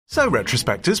So,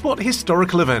 retrospectors, what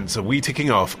historical events are we ticking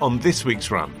off on this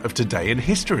week's run of Today in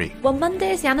History? Well,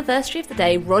 Monday is the anniversary of the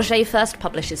day Roget first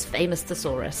published his famous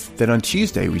Thesaurus. Then on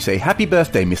Tuesday we say happy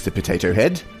birthday, Mr. Potato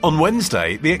Head. On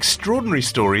Wednesday, the extraordinary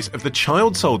stories of the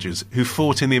child soldiers who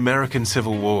fought in the American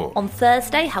Civil War. On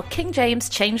Thursday, how King James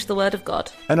changed the word of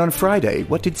God. And on Friday,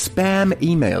 what did spam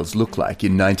emails look like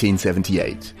in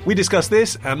 1978? We discuss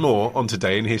this and more on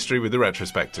Today in History with the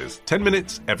Retrospectors. 10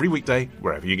 minutes every weekday,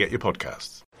 wherever you get your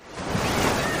podcasts.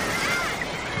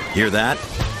 Hear that?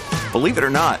 Believe it or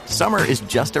not, summer is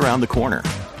just around the corner.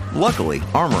 Luckily,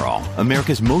 Armor All,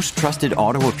 America's most trusted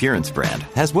auto appearance brand,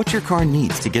 has what your car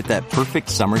needs to get that perfect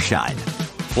summer shine.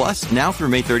 Plus, now through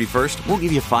May 31st, we'll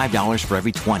give you $5 for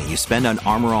every $20 you spend on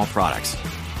Armor All products.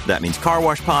 That means car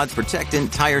wash pods,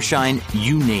 protectant, tire shine,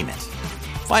 you name it.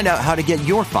 Find out how to get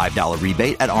your $5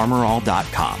 rebate at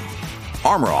armorall.com.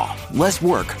 Armor All, less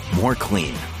work, more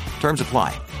clean. Terms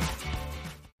apply.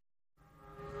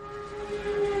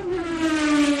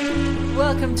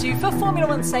 Welcome to For Formula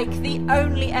One's Sake, the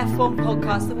only F1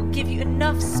 podcast that will give you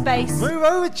enough space. Move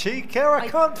over, Chica, I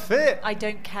can't fit. I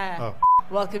don't care. Oh.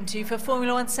 Welcome to For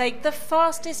Formula One's Sake, the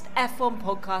fastest F1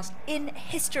 podcast in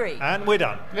history. And we're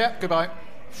done. Yeah, goodbye.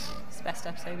 It's the best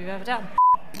episode we've ever done.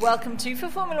 Welcome to For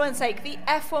Formula One's Sake, the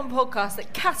F1 podcast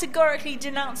that categorically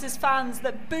denounces fans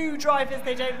that boo drivers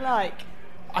they don't like.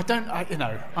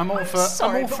 I'm all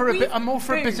for a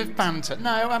bit of banter.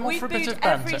 No, I'm all for a bit of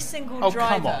banter. Every single oh,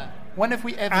 driver. come on. When have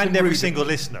we ever And been every rude single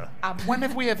listener. When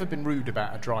have we ever been rude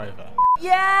about a driver?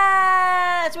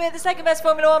 Yes! We're the second best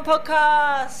Formula One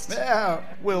podcast! Yeah,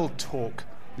 we'll talk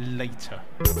later.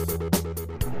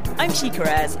 I'm Chica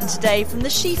Ayres, and today from the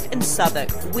Sheaf in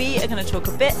Southwark, we are going to talk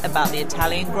a bit about the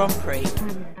Italian Grand Prix.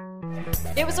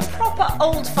 It was a proper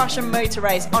old-fashioned motor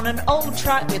race on an old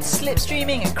track with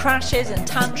slipstreaming and crashes and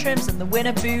tantrums and the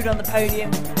winner booed on the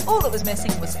podium. All that was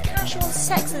missing was casual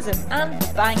sexism and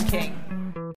banking.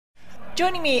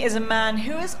 Joining me is a man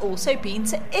who has also been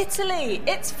to Italy.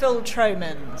 It's Phil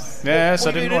Tromans. Yes,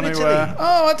 What I were you didn't doing want in to... Italy?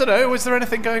 I don't know. Was there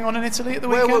anything going on in Italy at the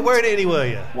weekend? Where in Italy were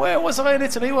you? Where was I in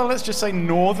Italy? Well, let's just say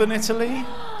northern Italy.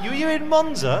 You in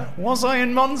Monza? Was I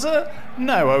in Monza?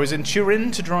 No, I was in Turin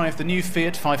to drive the new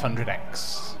Fiat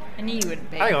 500X. I knew you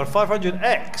wouldn't be. Hang on,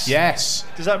 500X? Yes.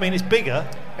 Does that mean it's bigger?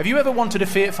 Have you ever wanted a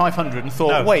Fiat 500 and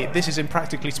thought, No. wait, this is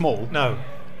impractically small? No.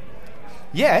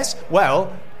 Yes,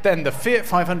 well, then the Fiat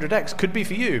 500X could be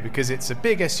for you because it's a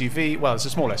big SUV. Well, it's a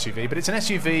small SUV, but it's an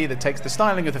SUV that takes the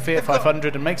styling of the Fiat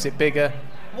 500 and makes it bigger.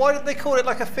 Why did they call it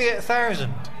like a Fiat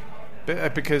 1000?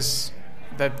 Because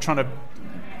they're trying to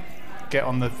get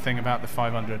on the thing about the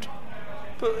 500.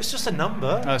 But it's just a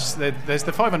number. There's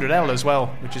the 500L as well,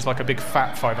 which is like a big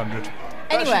fat 500.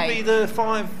 That should be the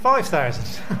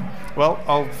 5,000. Well,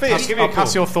 I'll Fiat, give me a call.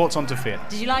 pass your thoughts on to Fiat.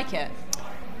 Did you like it?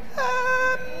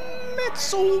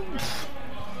 It's all...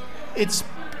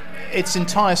 Its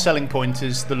entire selling point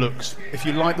is the looks. If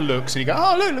you like the looks and you go,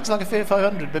 oh look, it looks like a Fiat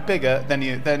 500 but bigger, then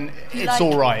it's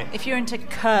all right. If you're into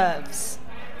curves.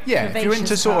 Yeah, if you're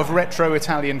into curvaceous sort of car. retro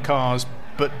Italian cars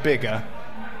but bigger,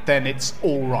 then it's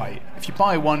all right. If you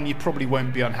buy one, you probably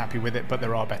won't be unhappy with it, but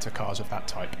there are better cars of that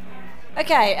type.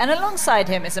 Okay, and alongside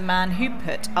him is a man who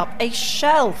put up a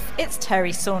shelf. It's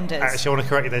Terry Saunders. Actually, I want to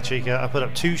correct you there, Chica. I put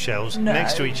up two shelves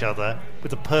next to each other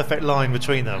with a perfect line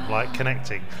between them, like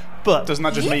connecting. But doesn't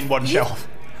that just mean one shelf?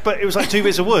 But it was like two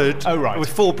bits of wood Oh, right. with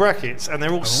four brackets, and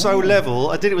they're all so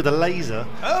level. I did it with a laser.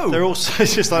 Oh. They're all so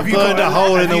just like Have you burned got a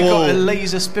hole in the Have you wall. got a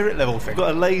laser spirit level thing? I've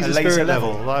got a laser spirit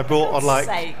level that I bought on like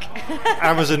Sake.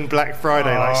 Amazon Black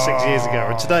Friday like 6 years ago,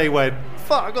 and today went,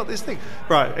 fuck, I got this thing.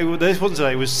 Right, this one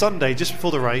today was Sunday just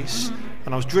before the race,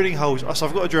 and I was drilling holes. So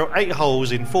I've got to drill 8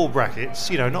 holes in 4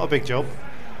 brackets, not a big job.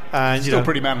 And Still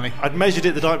pretty manly. I'd measured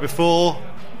it the night before,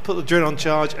 put the drill on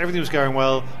charge, everything was going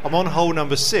well. I'm on hole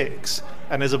number 6,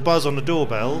 and there's a buzz on the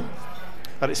doorbell,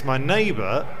 and it's my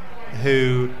neighbour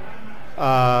who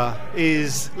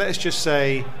is, let's just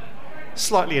say,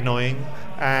 slightly annoying,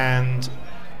 and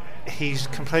he's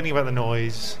complaining about the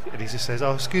noise, and he just says,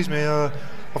 oh, excuse me,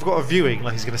 I've got a viewing,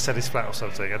 like he's going to sell his flat or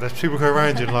something, and there's people going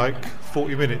around in like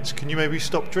 40 minutes, can you maybe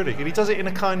stop drilling? And he does it in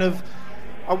a kind of,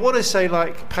 I want to say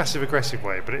like passive-aggressive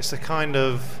way, but it's a kind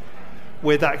of,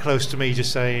 we're that close to me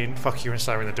just saying fuck you and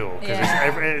slamming the door,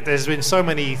 because there's been so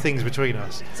many things between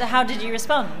us. So how did you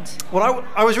respond? Well,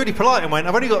 I was really polite and went,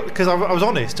 I've only got, because I was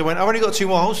honest, I went, I've only got 2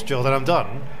 more holes to drill, then I'm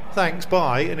done, thanks,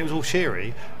 bye, and it was all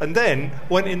cheery. And then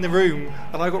went in the room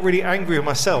and I got really angry with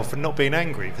myself for not being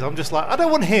angry, because I'm just like, I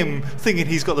don't want him thinking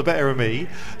he's got the better of me.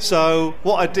 So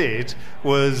what I did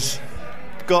was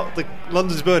got the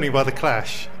London's Burning by The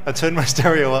Clash and turned my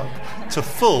stereo up to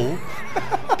full,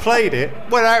 played it,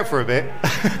 went out for a bit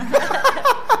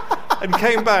and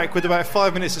came back with about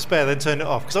 5 minutes to spare, then turned it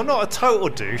off. Because I'm not a total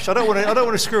douche. I don't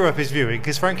want to screw up his viewing,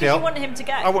 because frankly, You want him to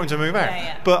go. I want him to move out.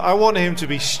 Yeah. But I want him to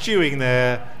be stewing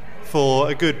there for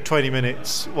a good 20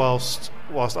 minutes whilst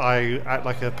I act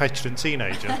like a petulant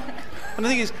teenager. And the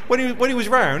thing is, when he was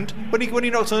round, when he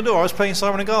knocked on the door, I was playing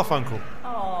Simon and Garfunkel.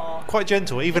 Oh. Quite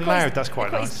gentle, even loud. That's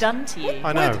quite What nice. he's done to you.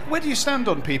 I know. Where do you stand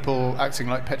on people acting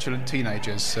like petulant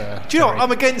teenagers? Do you know what? Terry?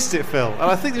 I'm against it, Phil, and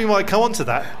I think we might come on to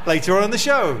that later on in the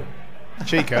show.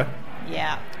 Chica,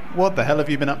 Yeah. what the hell have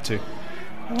you been up to?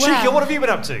 Chica, what have you been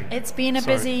up to? It's been a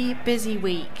Sorry. busy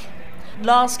week.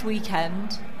 Last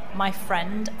weekend, my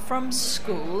friend from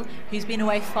school, who's been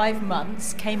away 5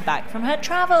 months, came back from her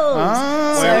travels.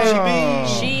 Where has she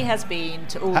been? She has been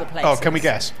to all the places. Oh, can we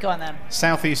guess? Go on then.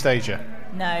 Southeast Asia.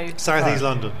 No. Southeast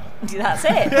London. That's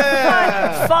it.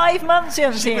 5 months you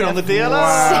haven't seen Been her. on the DLR.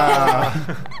 Wow.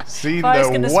 Seen If I was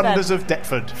the gonna wonders spend- of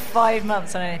Deptford. 5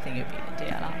 months on anything, it'd be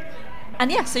the DLR.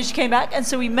 And yeah, so she came back, and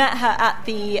so we met her at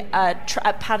the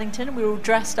at Paddington. We were all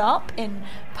dressed up in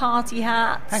party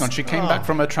hats. Hang on, she came back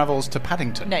from her travels to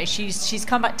Paddington. No, she's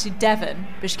come back to Devon,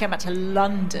 but she came back to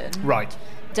London. Right.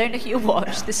 Don't look at your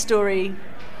watch. This story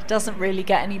doesn't really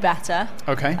get any better.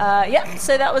 Okay. Yeah,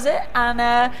 so that was it.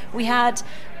 And we had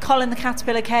Colin the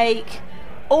Caterpillar cake,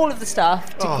 all of the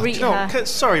stuff to greet do you know her. what?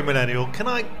 Sorry, millennial. Can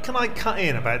I cut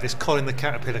in about this Colin the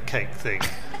Caterpillar cake thing?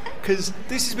 Because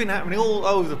this has been happening all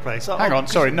over the place. Hang on,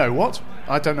 sorry, no, what?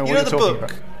 I don't know what You know you're the talking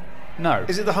book? about. No.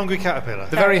 Is it The Hungry Caterpillar?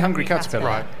 The Very Hungry Caterpillar.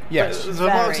 Right. Yes. So Marks and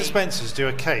Very. Spencer's do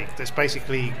a cake that's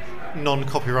basically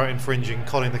non-copyright infringing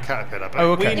Colin the Caterpillar. But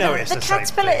Oh, okay. we know it's the the same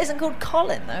caterpillar thing. isn't called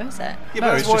Colin, though, is it? Yeah, No,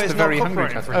 but it's that's why just it's the not Very Hungry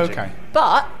copyright Caterpillar. infringing. Okay.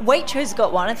 But Waitro's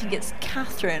got one. I think it's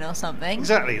Catherine or something.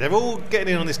 Exactly. They're all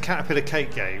getting in on this Caterpillar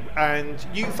cake game, and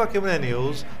you fucking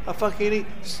millennials are fucking.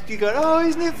 You go, oh,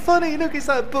 isn't it funny? Look, it's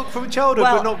that book from childhood,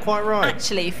 but not quite right.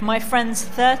 Actually, for my friend's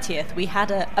 30th, we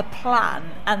had a plan,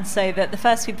 and so that the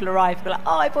first people arrived were like,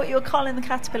 oh, I bought you a Colin the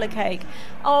Caterpillar cake.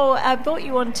 Oh, I bought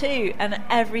you one too. And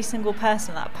every single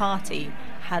person at that party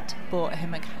had bought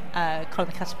him a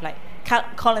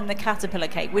Colin the Caterpillar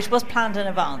cake, which was planned in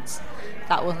advance.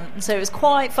 That wasn't. So it was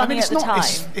quite funny it's at the not,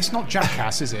 time. It's not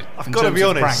Jackass, is it? I've in got to terms be of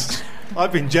honest. pranks?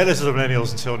 I've been jealous of the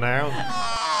millennials until now.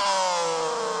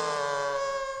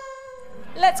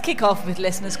 Let's kick off with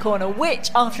Listener's Corner, which,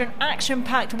 after an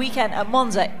action-packed weekend at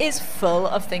Monza, is full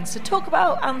of things to talk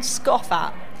about and scoff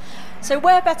at. So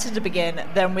where better to begin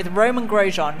than with Roman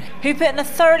Grosjean, who put in a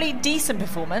thoroughly decent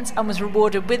performance and was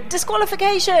rewarded with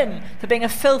disqualification for being a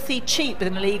filthy cheat with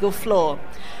an illegal flaw.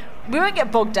 We won't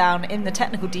get bogged down in the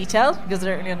technical details because I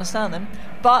don't really understand them,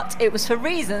 but it was for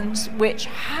reasons which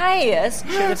Hayes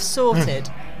should have sorted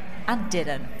and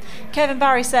didn't. Kevin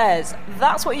Barry says,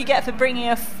 that's what you get for bringing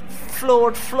a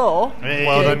flawed flaw.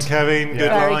 Well done, Good. Kevin. Good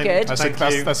Very line. good. That's, Thank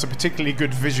that's, you. that's a particularly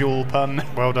good visual pun.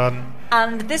 Well done.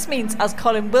 And this means, as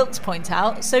Colin Wilkes point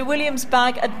out, so Williams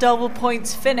bag a double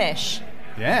points finish.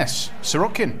 Yes.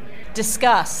 Sorokin.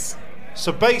 Discuss.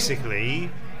 So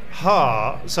basically,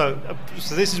 so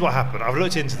this is what happened. I've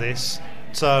looked into this.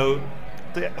 So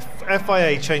the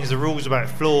FIA changed the rules about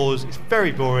flaws. It's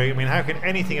very boring. I mean, how can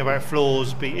anything about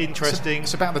flaws be interesting?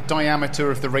 It's about the diameter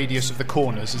of the radius of the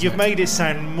corners, isn't You've it? made it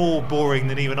sound more boring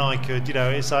than even I could. You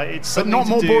know, it's like it's But something not to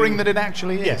more do- boring than it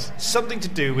actually is. Yes, something to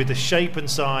do with the shape and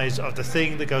size of the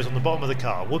thing that goes on the bottom of the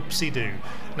car. Whoopsie-doo.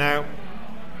 Now,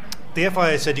 the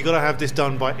FIA said you've got to have this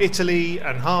done by Italy,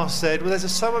 and Haas said, well, there's a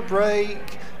summer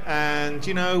break, and,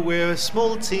 you know, we're a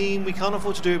small team, we can't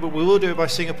afford to do it, but we will do it by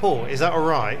Singapore. Is that all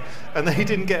right? And they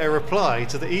didn't get a reply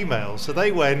to the email. So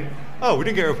they went, oh, we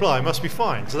didn't get a reply, it must be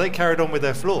fine. So they carried on with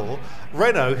their floor.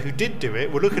 Renault, who did do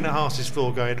it, were looking at Haas's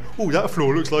floor going, oh, that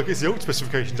floor looks like it's the old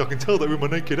specifications. I can tell that with my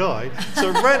naked eye. So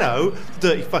Renault,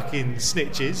 dirty fucking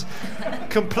snitches,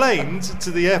 complained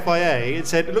to the FIA and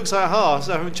said, it looks like Haas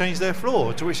haven't changed their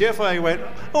floor. To which the FIA went,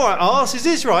 all right, Haas, is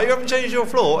this right? You haven't changed your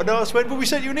floor? And Haas went, well, we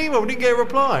sent you an email, we didn't get a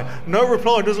reply. No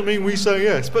reply doesn't mean we say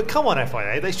yes. But come on,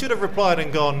 FIA, they should have replied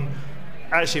and gone,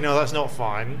 actually, no, that's not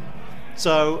fine.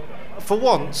 So, for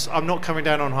once, I'm not coming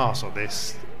down on Haas on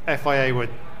this. FIA were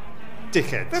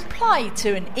dickheads. Reply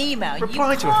to an email.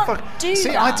 Reply you to a can't fuck- do See,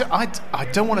 that. I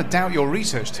don't want to doubt your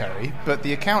research, Terry, but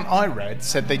the account I read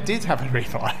said they did have a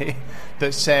reply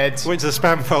that said... Went to the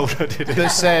spam folder, did it? that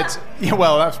said... Yeah,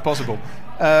 well, that's possible.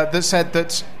 That said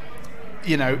that,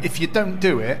 you know, if you don't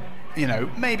do it, you know,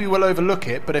 maybe we'll overlook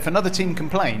it, but if another team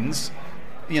complains,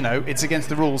 you know, it's against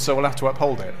the rules, so we'll have to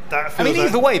uphold it. That I mean, feels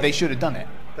either like- way, they should have done it.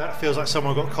 that feels like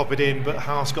someone got copied in, but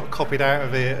Haas got copied out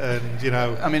of it, and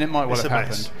I mean, it might well it's have a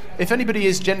happened. mess. If anybody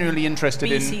is genuinely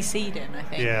interested in, BCC'd in, I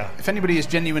think. Yeah. if anybody is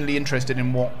genuinely interested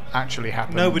in what actually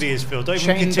happened, Nobody is, Phil. Don't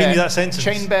even continue that sentence.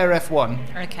 Chain Bear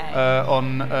F1 Okay.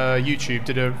 on YouTube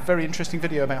did a very interesting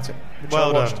video about it, which Well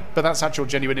I watched. done. But that's actual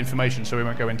genuine information, so we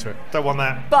won't go into it. Don't want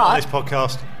that But- on this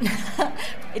podcast.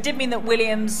 It did mean that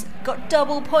Williams got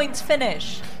double points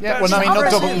finish. Yeah, That's well, I mean,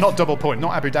 impressive. not double point,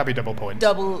 not Abu Dhabi double point.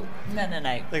 No.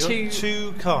 They got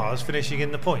two cars finishing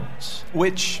in the points.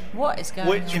 Which, What is going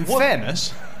Which- on? in What-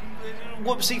 fairness,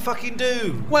 What does he fucking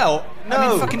do? well, I No.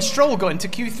 mean, fucking Stroll got into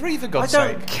Q3 for I God's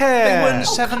don't sake. care. They won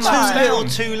 7 too laps little, down.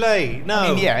 too late. No. I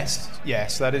mean,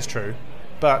 yes, that is true.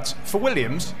 But for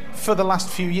Williams, for the last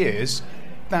few years,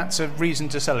 that's a reason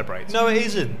to celebrate. No, it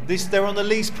isn't. They're on the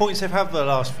least points they've had for the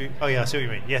last few. Oh yeah, I see what you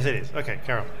mean. Yes, it is. Okay,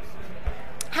 carry on.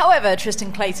 However,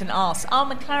 Tristan Clayton asks, are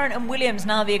McLaren and Williams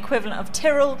now the equivalent of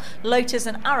Tyrrell, Lotus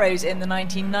and Arrows in the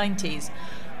 1990s?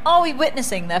 Are we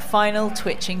witnessing their final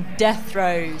twitching death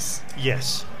throes?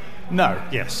 Yes. No.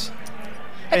 Yes.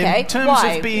 Okay, In terms why?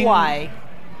 of being, Why?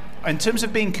 In terms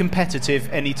of being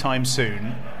competitive anytime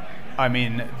soon, I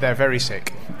mean, they're very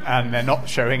sick, and they're not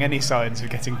showing any signs of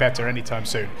getting better anytime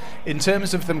soon. In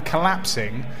terms of them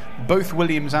collapsing, both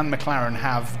Williams and McLaren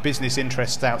have business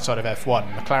interests outside of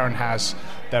F1. McLaren has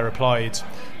their applied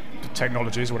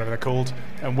technologies, whatever they're called,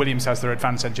 and Williams has their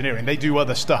advanced engineering. They do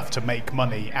other stuff to make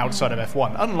money outside of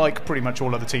F1, unlike pretty much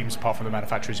all other teams apart from the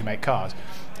manufacturers who make cars.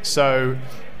 So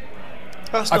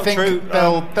That's I not think true.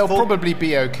 they'll probably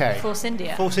be okay. Force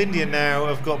India. Force India now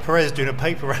have got Perez doing a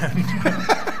paper round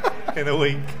in a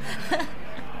week.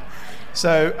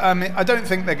 So I don't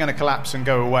think they're going to collapse and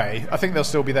go away. I think they'll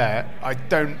still be there. I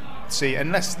don't see,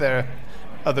 unless their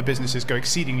other businesses go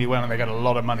exceedingly well and they get a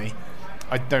lot of money,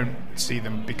 I don't see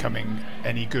them becoming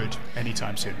any good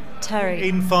anytime soon. Terry.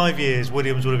 In 5 years,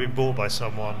 Williams would have been bought by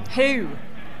someone. Who?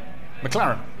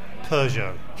 McLaren.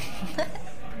 Peugeot.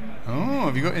 Oh,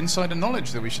 have you got insider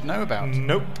knowledge that we should know about?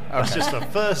 Nope. That's Okay. just the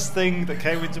first thing that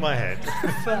came into my head.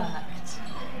 Fact.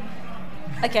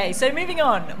 Okay, so moving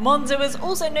on. Monza was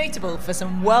also notable for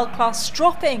some world-class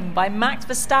stropping by Max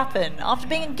Verstappen. After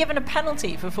being given a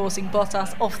penalty for forcing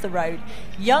Bottas off the road,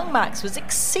 young Max was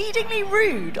exceedingly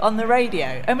rude on the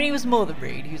radio. I mean, he was more than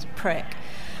rude, he was a prick.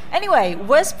 Anyway,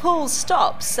 Wes Paul's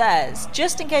stop says,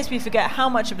 just in case we forget how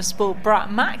much of a spoiled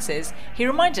brat Max is, he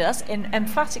reminded us in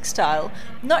emphatic style,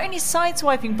 not only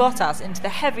sideswiping Bottas into the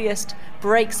heaviest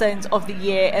brake zones of the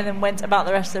year and then went about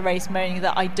the rest of the race moaning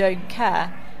that I don't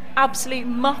care. Absolute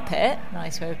muppet,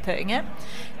 nice way of putting it.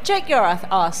 Jake Yorath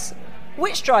asks,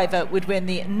 which driver would win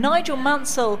the Nigel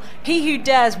Mansell He Who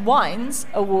Dares Wines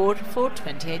award for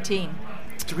 2018?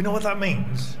 Do we know what that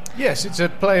means? Yes, it's a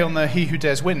play on the He Who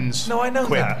Dares Wins. No, I know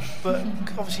quip. that. But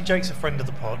obviously Jake's a friend of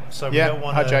the pod, so we Yeah, don't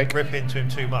want hi, to Jake. rip into him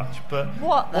too much. But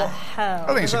What the hell?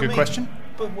 I think it's a does that good mean? question.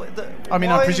 But I mean,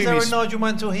 why I presume is he's- there a Nigel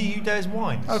Mansell He Who Dares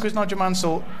Wines? Oh, because Nigel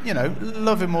Mansell,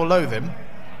 love him or loathe him,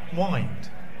 Whined.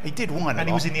 he did whine a And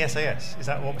he lot. was in the SAS. Is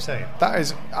that what we're saying? That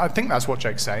is, I think that's what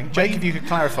Jake's saying. Jake, if you could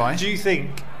clarify. Do you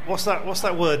think what's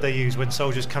that word they use when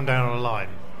soldiers come down on a line?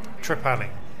 Trepanning.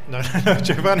 No,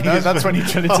 trepanning. No, is that's when you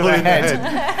drill into holding their their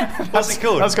head. What's it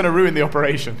called? That's going to ruin the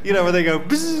operation. You know where they go.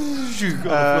 Bzzz,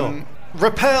 on the floor.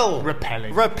 Repel.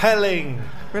 Repelling. Repelling.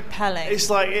 Repelling. It's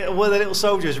like were the little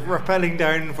soldiers rappelling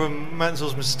down from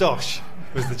Mansell's moustache.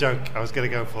 Was the joke I was going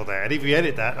to go for there. And if you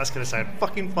edit that, that's going to sound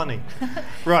fucking funny.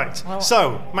 Right.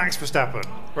 So Max Verstappen.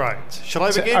 Right. Shall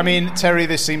I begin? I mean, Terry,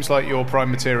 this seems like your prime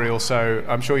material, so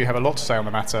I'm sure you have a lot to say on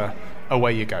the matter.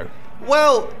 Away you go.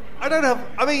 Well, I don't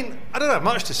have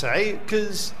much to say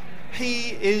because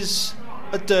he is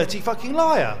a dirty fucking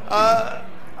liar.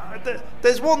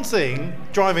 There's one thing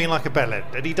driving like a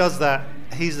bellend, and he does that.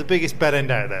 He's the biggest bellend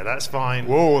out there. That's fine.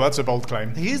 Whoa, that's a bold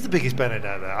claim. He is the biggest bellend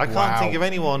out there. I can't Wow. think of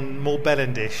anyone more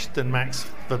bellendish than Max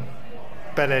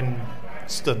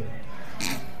Bellenston.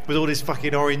 With all his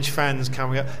fucking orange fans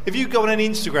coming up. If you go on any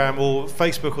Instagram or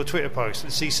Facebook or Twitter post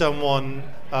and see someone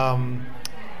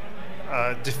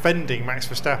defending Max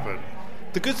Verstappen,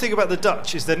 the good thing about the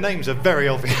Dutch is their names are very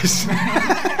obvious.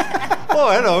 Oh,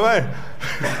 hello, man.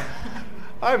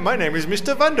 Hi, my name is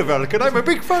Mr. Van der Velk, and I'm a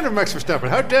big fan of Max Verstappen.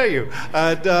 How dare you?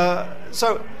 And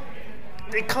so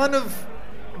it kind of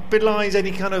belies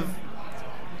any kind of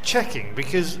checking,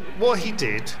 because what he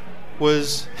did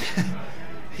was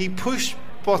he pushed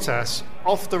Bottas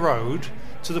off the road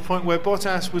to the point where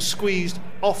Bottas was squeezed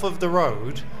off of the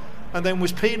road and then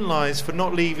was penalised for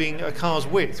not leaving a car's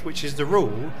width, which is the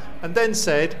rule, and then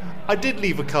said, I did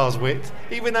leave a car's width,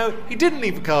 even though he didn't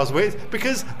leave a car's width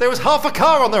because there was half a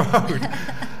car on the road.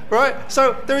 Right?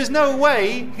 So there is no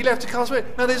way he left a car spare.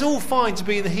 Now, there's all fine to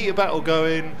be in the heat of battle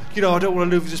going, I don't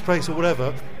want to lose this place or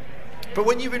whatever. But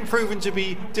when you've been proven to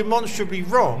be demonstrably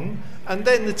wrong, and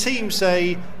then the team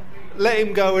say, let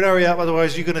him go and hurry up,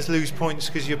 otherwise you're going to lose points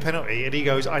because you're penalty, and he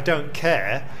goes, I don't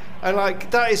care. And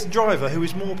that is the driver who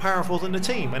is more powerful than the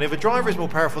team. And if a driver is more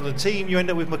powerful than the team, you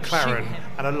end up with McLaren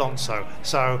and Alonso.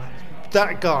 So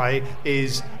that guy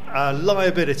is a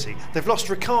liability. They've lost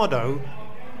Ricciardo,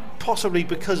 possibly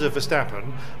because of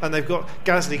Verstappen, and they've got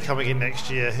Gasly coming in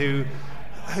next year,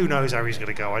 who knows how he's going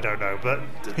to go. I don't know, but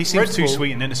he seems too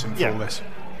sweet and innocent for all this.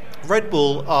 Red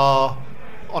Bull are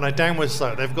on a downward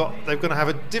slope. They're going to have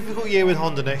a difficult year with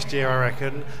Honda next year, I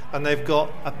reckon, and they've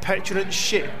got a petulant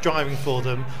shit driving for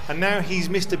them. And now he's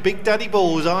Mr. Big Daddy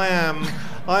Balls. I am.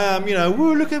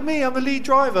 Woo! Look at me, I'm the lead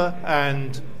driver,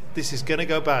 and this is going to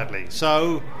go badly.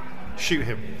 So, shoot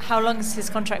him. How long is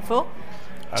his contract for?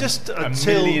 Just a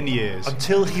million years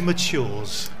until he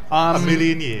matures. A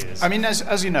million years. I mean,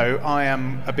 as you know, I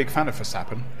am a big fan of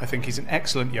Verstappen. I think he's an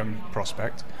excellent young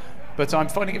prospect. But I'm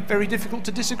finding it very difficult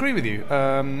to disagree with you.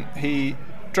 He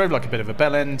drove like a bit of a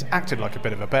bell end, acted like a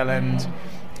bit of a bell end.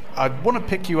 I want to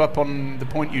pick you up on the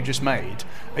point you just made.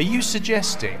 Are you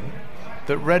suggesting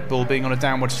that Red Bull, being on a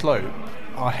downward slope,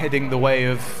 are heading the way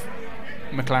of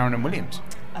McLaren and Williams?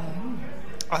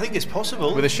 I think it's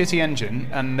possible. With a shitty engine,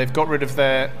 and they've got rid of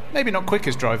their, maybe not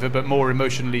quickest driver, but more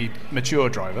emotionally mature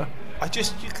driver.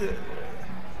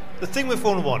 The thing with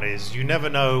Formula One is you never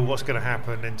know what's going to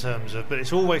happen in terms of, but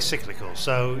it's always cyclical.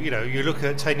 So, you look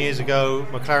at 10 years ago,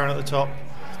 McLaren at the top.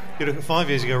 You look at 5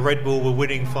 years ago, Red Bull were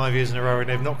winning 5 years in a row, and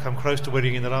they've not come close to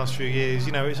winning in the last few years.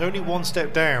 It's only one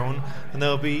step down, and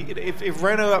they'll be, if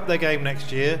Renault up their game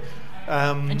next year.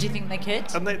 And do you think they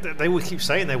could? And they will keep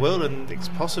saying they will, and it's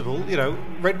possible.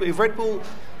 If Red Bull.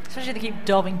 Especially if they keep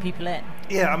dobbing people in.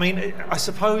 Yeah, I mean, I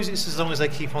suppose it's as long as they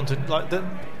keep on to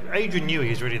Adrian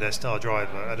Newey is really their star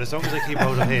driver, and as long as they keep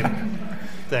hold of him,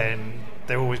 then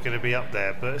they're always going to be up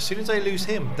there. But as soon as they lose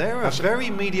him, they're a very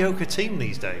mediocre team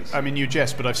these days. I mean, you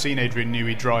jest, but I've seen Adrian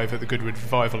Newey drive at the Goodwood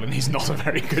Revival, and he's not a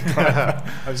very good driver.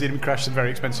 I've seen him crash some very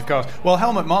expensive cars. Well,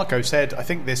 Helmut Marko said, I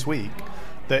think this week,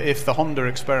 that if the Honda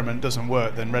experiment doesn't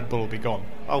work, then Red Bull will be gone.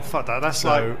 Oh, fuck that. That's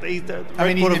so,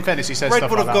 in fairness, he says Red stuff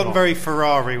Bull like have that gone very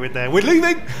Ferrari with their, we're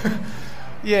leaving!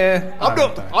 Yeah.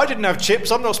 I didn't have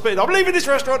chips, I'm not spitting, I'm leaving this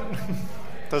restaurant!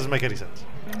 Doesn't make any sense.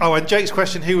 Oh, and Jake's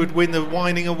question, who would win the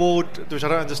whining award, which I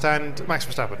don't understand. Max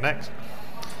Verstappen, next.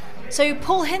 So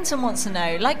Paul Hinton wants to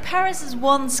know, like Perez's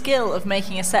one skill of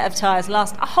making a set of tyres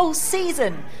last a whole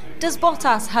season, does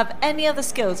Bottas have any other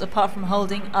skills apart from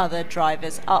holding other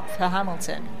drivers up for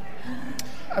Hamilton?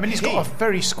 I mean, he's got a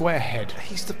very square head.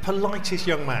 He's the politest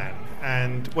young man,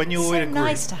 and when you're in a group,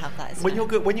 nice to have that.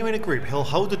 When you're in a group, he'll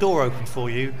hold the door open for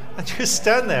you and just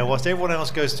stand there whilst everyone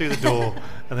else goes through the door,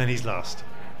 and then he's last.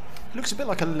 Looks a bit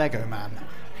like a Lego man.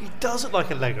 He does look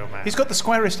like a Lego man. He's got the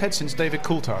squarest head since David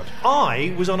Coulthard.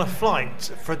 I was on a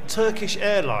flight for Turkish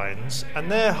Airlines,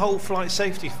 and their whole flight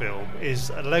safety film is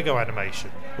a Lego animation.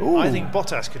 Ooh. I think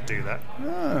Bottas could do that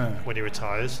when he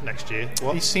retires next year.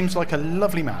 What? He seems like a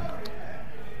lovely man.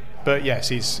 But yes,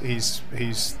 he's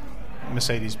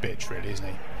Mercedes' bitch, really, isn't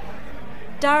he?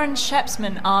 Darren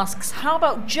Shepsman asks, how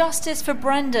about justice for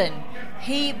Brendan?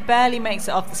 He barely makes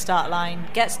it off the start line,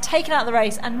 gets taken out of the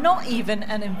race, and not even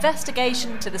an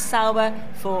investigation to the Sauber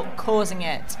for causing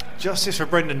it. Justice for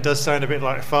Brendan does sound a bit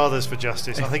like Fathers for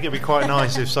Justice. I think it'd be quite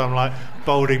nice if some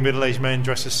balding middle-aged men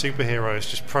dressed as superheroes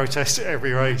just protest at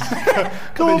every race.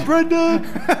 Come on, Brendan!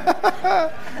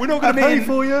 We're not going to pay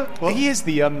for you. What? He is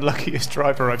the unluckiest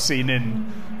driver I've seen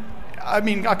in... I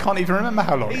mean, I can't even remember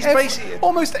how long. He's basically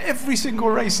almost every single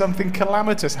race, something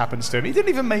calamitous happens to him. He didn't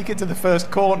even make it to the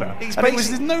first corner. And it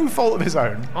was no fault of his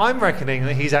own. I'm reckoning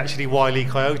that he's actually Wile E.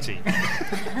 Coyote.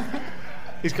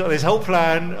 He's got this whole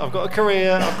plan. I've got a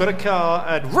career, I've got a car,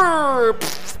 and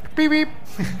beep beep.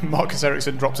 Marcus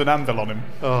Ericsson drops an anvil on him.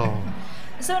 Oh.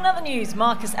 So in other news,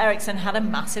 Marcus Ericsson had a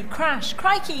massive crash.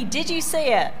 Crikey, did you see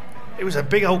it? It was a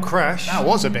big old crash.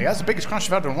 That's the biggest crash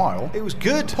I've had in a while. It was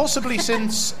good. Possibly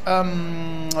since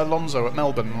Alonso at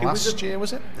Melbourne last year,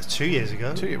 was it? 2 years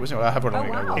ago. 2 years, wasn't it? I have one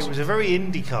ago. It was a very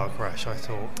IndyCar crash, I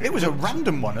thought. It was a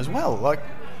random one as well.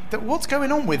 What's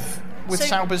going on with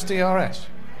Sauber's DRS?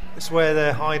 It's where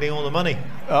they're hiding all the money.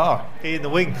 In the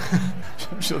wing.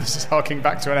 I'm sure this is harking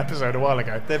back to an episode a while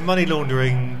ago. They're money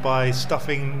laundering by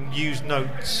stuffing used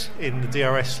notes in the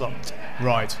DRS slot.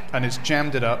 Right, and it's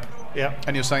jammed it up. Yeah.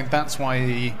 And you're saying that's why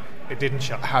it didn't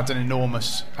shut. Had an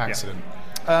enormous accident.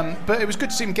 Yeah. But it was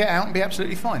good to see him get out and be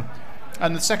absolutely fine.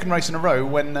 And the second race in a row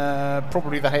when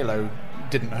probably the halo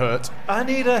didn't hurt. I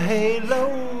need a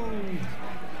halo.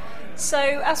 So,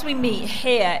 as we meet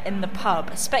here in the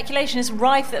pub, speculation is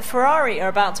rife that Ferrari are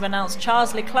about to announce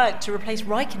Charles Leclerc to replace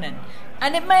Raikkonen.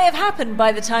 And it may have happened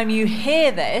by the time you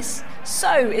hear this.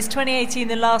 So, is 2018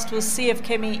 the last we'll see of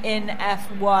Kimi in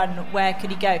F1? Where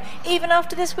could he go? Even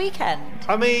after this weekend?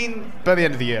 I mean, By the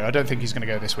end of the year, I don't think he's going to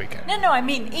go this weekend. No, I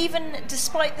mean, even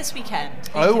despite this weekend.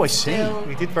 he Oh, can I see. still-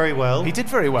 he did very well. He did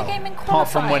very well, He came in apart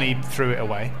from when he qualifying. threw it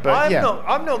away. But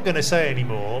I'm not going to say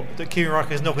anymore that Kimi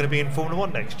Räikkönen's not going to be in Formula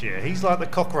 1 next year. He's like the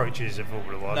cockroaches of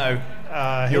Formula 1. No.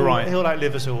 He'll, You're right. He'll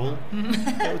outlive us all.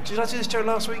 Did I do this joke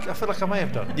last week? I feel like I may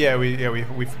have done.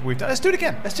 we've done. Let's do it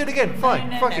again. Let's do it again. Fine.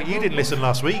 No, Fuck no, it. You we'll- didn't listen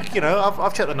last week. You know,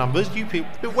 I've checked the numbers. You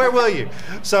people, where were you?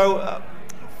 So,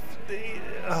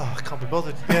 I can't be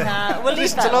bothered. Yeah. Nah, we'll leave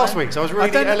Listen to that last one. week's. I was really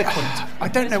eloquent. I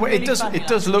don't know. really It does. funny It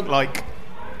does last look like.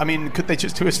 I mean, could they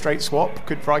just do a straight swap?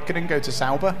 Could Raikkonen go to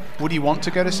Sauber? Would he want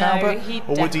to go to Sauber, he'd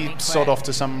or would he definitely sod quit. off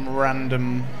to some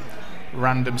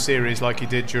random series like he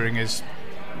did during his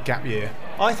gap year?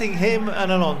 I think him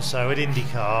and Alonso at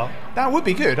IndyCar. That would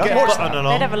be good. I'd Get watch Button that.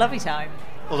 along. They'd have a lovely time.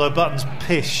 Although Button's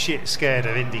piss shit scared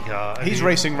of IndyCar. and He's he-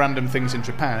 racing random things in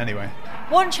Japan anyway.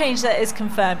 One change that is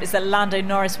confirmed is that Lando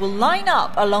Norris will line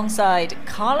up alongside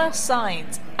Carlos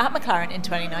Sainz at McLaren in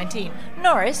 2019.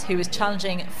 Norris, who is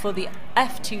challenging for the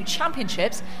F2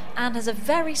 Championships and has a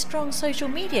very strong social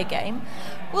media game,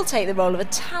 will take the role of a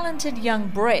talented young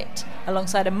Brit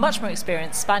alongside a much more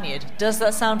experienced Spaniard. Does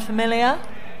that sound familiar?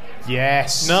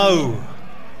 Yes. No.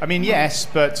 I mean, yes,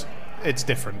 but it's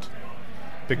different.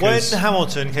 When Because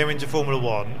Hamilton came into Formula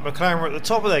 1, McLaren were at the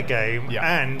top of their game,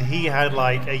 Yeah. and he had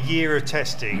like a year of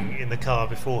testing in the car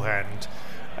beforehand.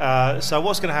 So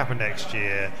what's going to happen next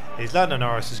year is Lando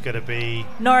Norris is going to be...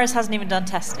 Norris hasn't even done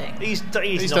testing. He's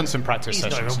He's done some practice He's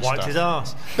not sessions even and wiped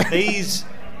stuff. his ass.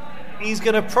 He's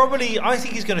going to probably... I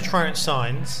think he's going to trounce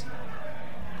Sainz,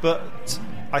 but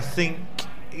I think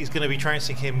he's going to be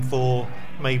trouncing him for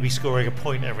maybe scoring a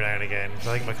point every now and again.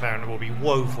 So I think McLaren will be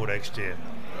woeful next year.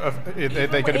 they're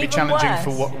going to be even challenging worse.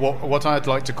 for what I'd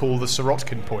like to call the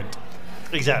Sirotkin point.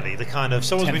 Exactly, the kind of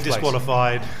someone's been 10th place.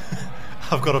 disqualified.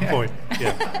 I've got a point.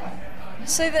 Yeah.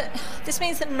 So this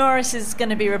means that Norris is going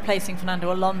to be replacing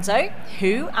Fernando Alonso,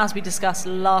 who, as we discussed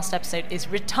last episode, is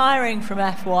retiring from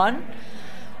F1.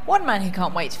 One man who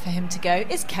can't wait for him to go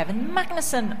is Kevin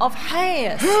Magnussen of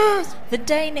Haas. The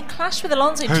Dane clashed with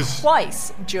Alonso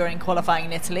twice during qualifying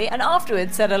in Italy, and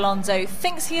afterwards said Alonso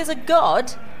thinks he is a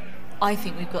god. I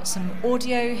think we've got some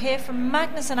audio here from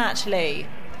Magnussen, actually.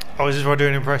 Oh, is this where I do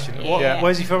an impression? What, Yeah.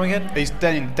 Where's he from again? He's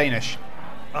Danish.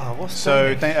 Oh, what's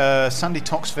So Danish? Sandy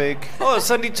Toksvig, Oh,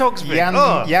 Sandy Toksvig.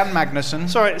 Jan Magnussen.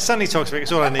 Sorry, Sandy Toksvig.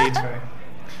 It's all I need.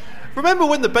 Remember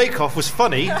when the Bake Off was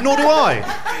funny? Nor do I.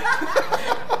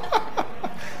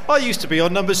 I used to be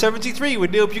on number 73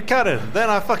 with Neil Buchanan. Then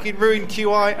I fucking ruined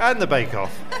QI and the Bake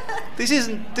Off. This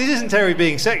isn't Terry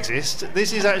being sexist.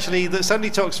 This is actually that Sandy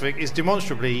Toksvig is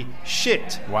demonstrably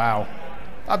shit. Wow.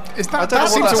 I That don't know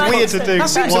seems what a that's weird got to do That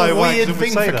with seems why a weird Waxman would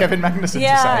thing say for that. Kevin Magnussen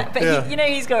Yeah, to say. but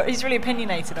Yeah. he's really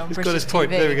opinionated on He's British got his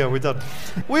point. TV. There we go. We're done.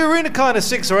 We were in a kind of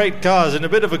 6 or 8 cars in a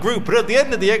bit of a group, but at the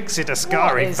end of the exit, What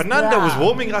Ascari, is Fernando was that?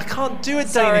 warming. I can't do a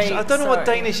Sorry, Danish. I don't know what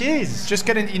sorry. Danish is. Just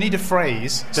get in. You need a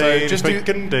phrase. So Danish just do.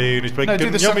 bacon, Danish bacon, No, do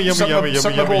the yummy, yummy, suck yummy, my- yummy,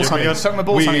 suck my yummy, balls, yummy, honey. yummy. Suck my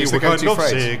balls, honey We is the were kind go-to of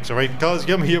phrase. 6 or 8 cars,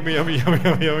 yummy, yummy, yummy, yummy,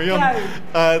 yummy, yummy, yum.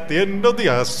 No. At the end of the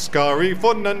Ascari,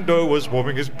 Fernando was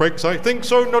warming his brakes. I think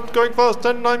so, not going fast,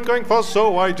 and I'm going fast,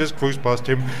 so I just cruised past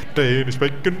him. Danish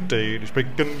bacon,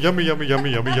 yummy, yummy, yummy,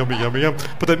 yummy, yummy, yummy, yum.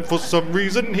 But then for some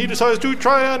reason he decides to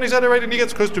try and accelerate, and he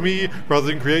gets close to me rather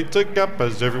than create a gap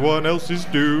as everyone else is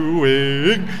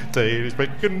doing. Danish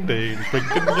bacon,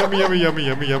 yummy, yummy, yummy,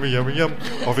 yummy, yummy, yummy, yum.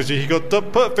 Obviously he got the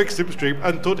perfect slipstream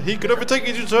and thought he could overtake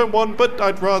me to turn 1, but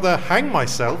I'd rather hang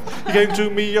myself. He came to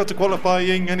me after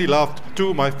qualifying and he laughed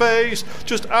to my face.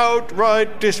 Just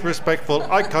outright disrespectful.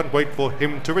 I can't wait for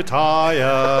him to retire.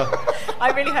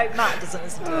 I really hope Matt doesn't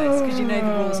listen to this, because you know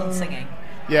the rules on singing.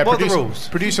 Yeah, What are the rules?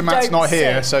 Producer Matt's Don't not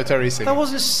here, sing. so Terry's singing. That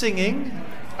wasn't singing.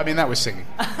 I mean, that was singing.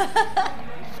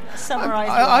 Summarise.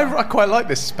 I quite like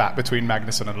this spat between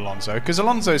Magnussen and Alonso, because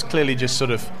Alonso's clearly just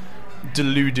sort of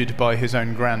deluded by his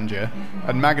own grandeur,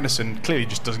 and Magnussen clearly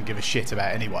just doesn't give a shit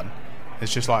about anyone.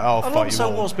 It's just like, I'll fight you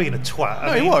Alonso all. was being a twat.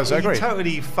 No, he was, I agree.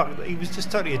 He was just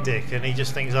totally a dick, and he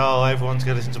just thinks, oh, everyone's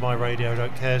going to listen to my radio, I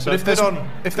don't care. So But if there's, good on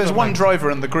one Magnus.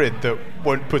 driver on the grid that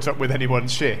won't put up with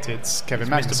anyone's shit, it's Kevin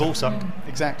Mr. Magnussen. Ballsuck.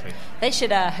 Exactly. They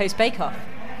should host Bake Off.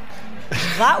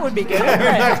 That would be good, wouldn't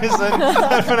it?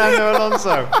 Magnussen and Fernando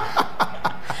Alonso.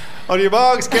 On your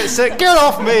marks, get set, get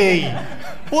off me!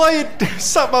 Why you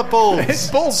suck my balls?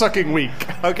 It's ball sucking week.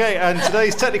 Okay, and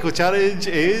today's technical challenge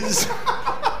is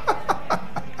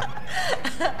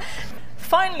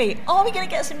Finally, are we going to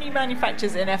get some new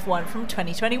manufacturers in F1 from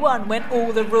 2021 when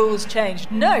all the rules change?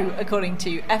 No, according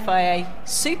to FIA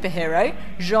superhero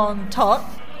Jean Todt.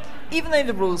 Even though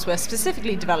the rules were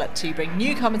specifically developed to bring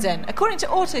newcomers in, according to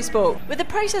Autosport, with the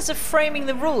process of framing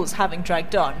the rules having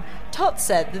dragged on, Todt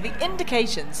said that the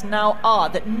indications now are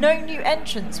that no new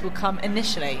entrants will come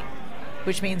initially.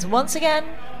 Which means, once again,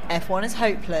 F1 is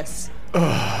hopeless.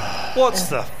 What's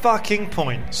the fucking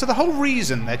point? So the whole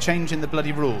reason they're changing the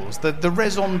bloody rules, the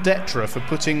raison d'etre for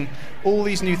putting all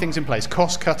these new things in place,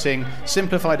 cost-cutting,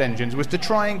 simplified engines, was to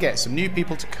try and get some new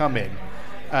people to come in.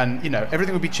 And,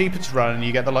 everything would be cheaper to run, and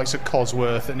you get the likes of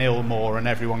Cosworth and Ilmore and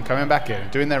everyone coming back in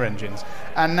and doing their engines.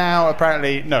 And now,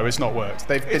 apparently, no, it's not worked.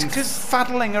 They've been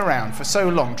faddling around for so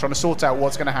long trying to sort out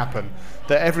what's going to happen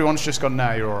that everyone's just gone,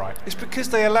 no, you're all right. It's because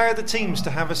they allow the teams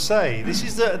to have a say. This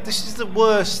is the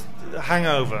worst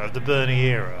hangover of the Bernie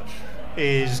era.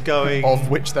 Of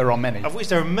which there are many.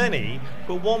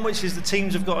 But one which is the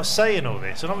teams have got a say in all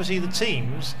this. And obviously the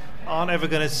teams aren't ever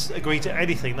going to agree to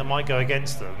anything that might go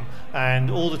against them.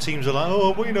 And all the teams are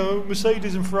like,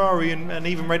 Mercedes and Ferrari and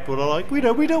even Red Bull are like, we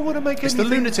don't want to make anything... It's the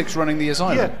lunatics running the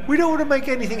asylum. Yeah, we don't want to make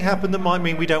anything happen that might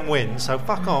mean we don't win, so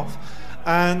fuck off.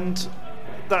 And...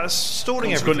 that's stalling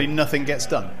Consequently, everything. nothing gets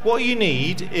done. What you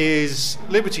need is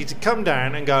Liberty to come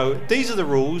down and go, these are the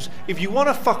rules. If you want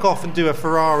to fuck off and do a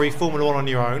Ferrari Formula 1 on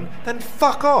your own, then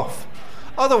fuck off.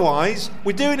 Otherwise,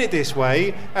 we're doing it this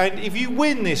way, and if you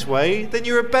win this way, then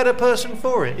you're a better person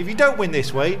for it. If you don't win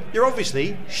this way, you're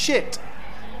obviously shit.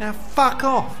 Now fuck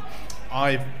off.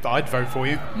 I'd vote for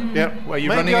you. Yep. Well,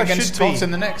 you're running against Todt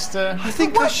in the next... I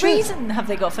think what I should. reason have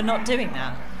they got for not doing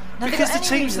that? Because the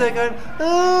teams there going,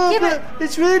 but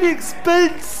it's really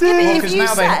expensive. Yeah, because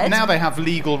now they have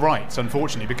legal rights,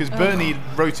 unfortunately, because Bernie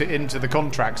wrote it into the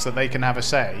contracts that they can have a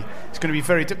say. It's going to be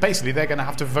very... basically, they're going to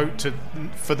have to vote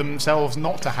for themselves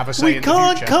not to have a say in the future.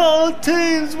 We can't cut our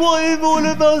teams. What if all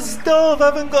of our staff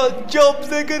haven't got jobs?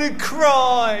 They're going to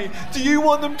cry. Do you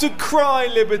want them to cry,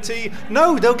 Liberty?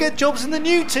 No, they'll get jobs in the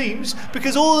new teams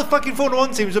because all the fucking Formula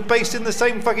 1 teams are based in the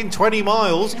same fucking 20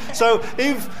 miles. So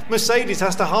if Mercedes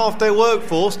has to half their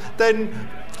workforce, then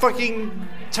fucking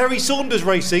Terry Saunders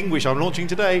Racing, which I'm launching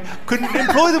today, couldn't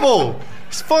employ them all.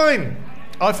 It's fine.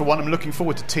 I, for one, am looking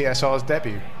forward to TSR's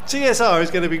debut. TSR is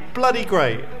going to be bloody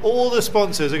great. All the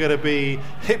sponsors are going to be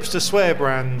hipster swear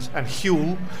brands and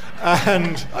Huel.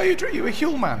 And are you a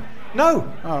Huel man? No.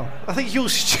 Oh, I think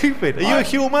Huel's stupid. Are you a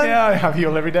Huel man? Yeah, I have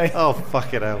Huel every day. Oh,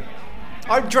 fuck it hell.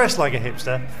 I'm dressed like a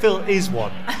hipster. Phil is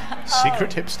one.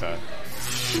 Secret hipster.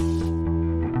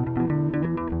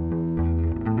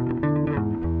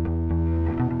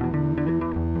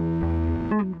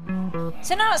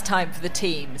 So now it's time for the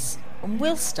teams, and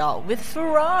we'll start with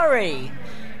Ferrari.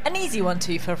 An easy one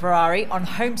too for Ferrari on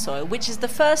home soil, which is the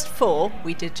first for,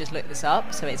 we did just look this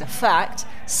up, so it's a fact,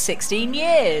 16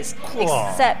 years. Whoa.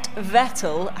 Except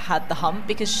Vettel had the hump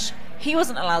because he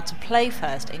wasn't allowed to play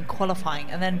first in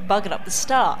qualifying and then buggered up the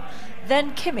start.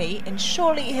 Then Kimi, in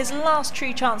surely his last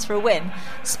true chance for a win,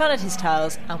 spanned his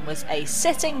tails and was a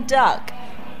sitting duck.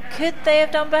 Could they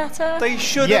have done better? They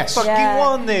should have fucking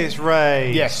won this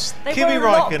race. Yes. They Kimi were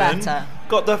a lot Räikkönen better.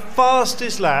 got the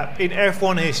fastest lap in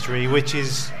F1 history, which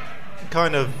is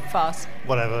kind of Fast.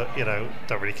 whatever,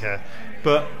 don't really care.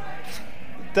 But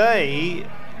they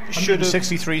should have...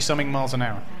 63 something miles an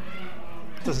hour.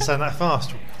 Doesn't sound that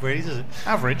fast, really, does it?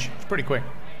 Average. It's pretty quick.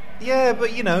 Yeah, but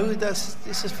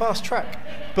it's a fast track.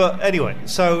 But anyway,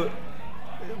 so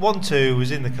 1-2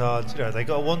 was in the cards. They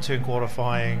got a 1-2 in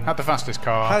qualifying. Had the fastest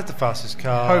car.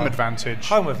 Home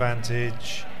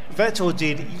advantage. Vettel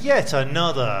did yet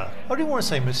another, I didn't want to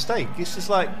say mistake. It's just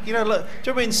like, look, do you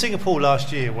remember in Singapore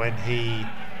last year when he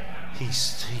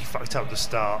fucked up the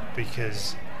start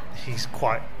because he's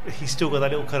still got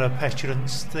that little kind of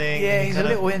petulance thing. Yeah, he's a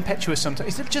little impetuous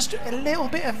sometimes. He's just a little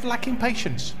bit of lacking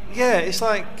patience. Yeah, it's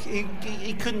like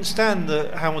he couldn't stand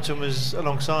that Hamilton was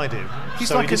alongside him, he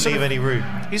didn't leave any room.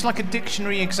 He's like a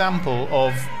dictionary example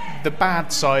of the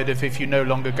bad side of if you no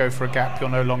longer go for a gap, you're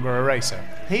no longer a racer.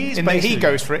 He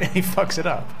goes for it and he fucks it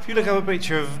up. If you look up a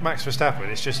picture of Max Verstappen,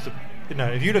 it's just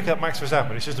if you look up Max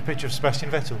Verstappen, it's just a picture of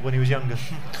Sebastian Vettel when he was younger.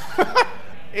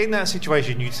 In that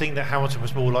situation, you'd think that Hamilton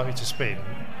was more likely to spin,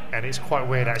 and it's quite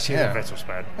weird actually that Vettel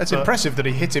spun. It's impressive that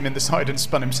he hit him in the side and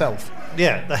spun himself.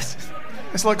 Yeah, that's...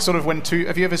 It's like sort of when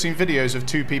have you ever seen videos of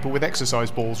two people with exercise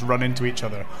balls run into each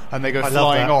other and they go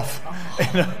flying off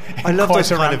in quite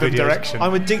a random direction?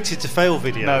 I'm addicted to fail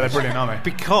videos. No, they're brilliant, aren't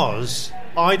they? Because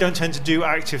I don't tend to do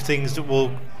active things that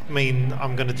will mean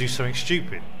I'm going to do something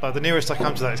stupid. Like the nearest I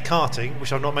come to that is karting,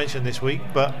 which I've not mentioned this week,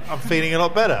 but I'm feeling a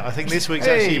lot better. I think this week's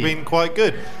actually been quite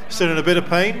good. Still in a bit of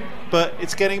pain, but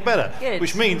it's getting better. Good.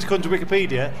 Which means, according to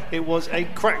Wikipedia, it was a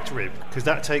cracked rib, because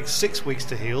that takes 6 weeks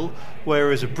to heal,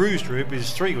 whereas a bruised rib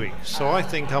is 3 weeks. So I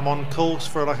think I'm on course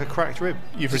for like a cracked rib.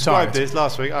 You've described retired. this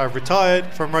last week. I've retired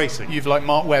from racing. You've like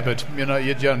Mark Webbered. You know,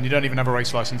 you don't even have a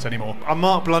race license anymore. I'm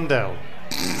Mark Blundell.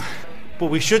 But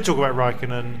we should talk about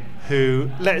Raikkonen, who,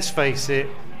 let's face it,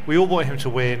 we all want him to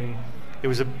win. It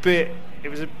was a bit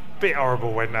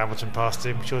horrible when Hamilton passed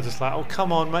him. She was just like, oh,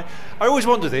 come on, mate. I always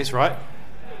wonder this, right?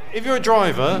 If you're a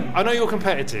driver, I know you're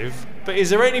competitive, but is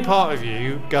there any part of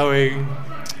you going,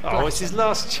 oh, it's his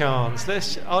last chance,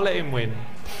 I'll let him win?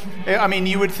 I mean,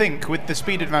 you would think with the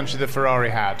speed advantage that Ferrari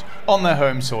had on their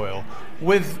home soil,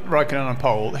 with Raikkonen on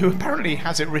pole, who apparently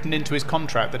has it written into his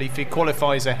contract that if he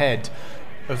qualifies ahead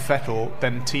of Vettel,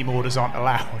 then team orders aren't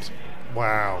allowed.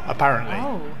 Wow. Apparently.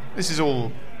 Oh. This is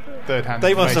all third-hand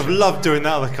They must have information. loved doing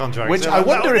that other contract. Which They're I like,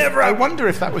 wonder "That'll never happen." wonder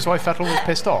if that was why Vettel was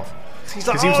pissed off. He's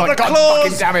like, 'Cause he was oh, like, the God clause!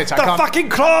 fucking damn it, I the can't- fucking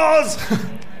clause!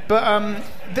 But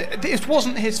it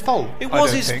wasn't his fault. It I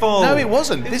was don't his think. fault. No, it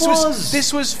wasn't. It This was.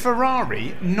 This was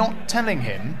Ferrari not telling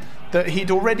him that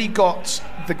he'd already got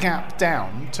the gap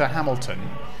down to Hamilton,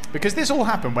 because this all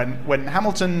happened when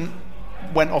Hamilton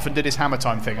went off and did his hammer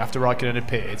time thing after Raikkonen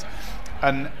appeared,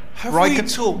 and Have we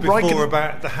talked before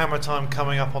about the hammer time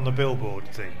coming up on the billboard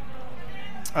thing?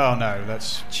 Oh no,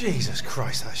 that's Jesus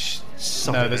Christ, that's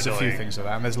something no. There's a few annoying. things of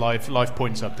that, and there's live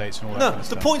points updates and all that. No, kind of the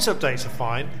stuff. points updates are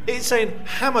fine. It's saying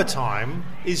hammer time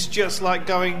is just like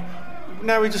going.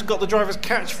 Now we just got the driver's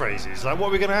catchphrases. Like, what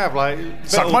are we going to have? Like,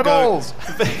 Suck Vettel my balls.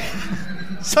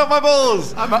 Suck my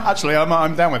balls.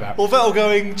 I'm down with that. Or Vettel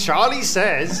going, Charlie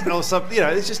says, or something. You know,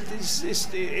 it's just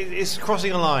it's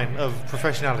crossing a line of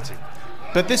professionality.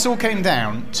 But this all came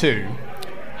down to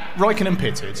Raikkonen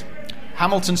pitted,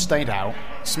 Hamilton stayed out,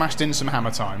 smashed in some hammer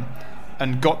time,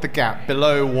 and got the gap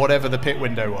below whatever the pit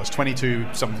window was,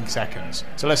 22-something seconds.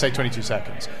 So let's say 22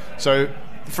 seconds. So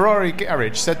the Ferrari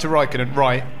garage said to Raikkonen,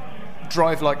 right,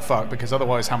 drive like fuck, because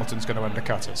otherwise Hamilton's going to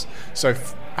undercut us. So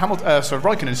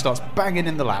Raikkonen starts banging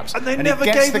in the laps, And they he never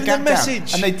gets gave the him gap the down,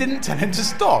 message. and they didn't tell him to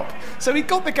stop. So he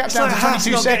got the gap down like to Haas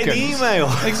 22 not getting seconds. the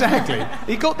email. Exactly.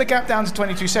 He got the gap down to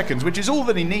 22 seconds, which is all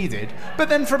that he needed. But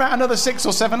then for about another 6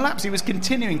 or 7 laps, he was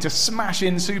continuing to smash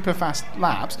in super fast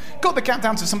laps. Got the gap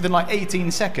down to something like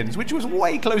 18 seconds, which was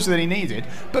way closer than he needed,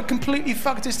 but completely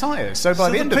fucked his tyres. So by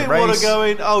the end of the pit water race...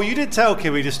 going, oh, you did tell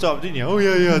Kimi to stop, didn't you? Oh,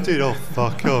 yeah, I did. Oh,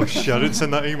 fuck. Oh, shit, I didn't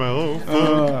send that email.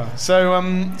 Oh, fuck.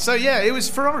 So yeah, it was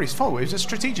Ferrari's fault. It was a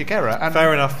strategic error. And,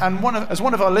 Fair enough. And as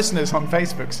one of our listeners on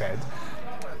Facebook said,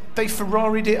 they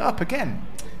Ferrari'd it up again.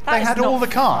 That They is had not all the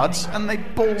cards funny. and they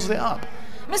ballsed it up.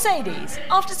 Mercedes.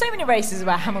 After so many races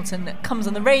where Hamilton comes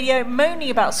on the radio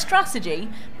moaning about strategy,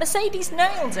 Mercedes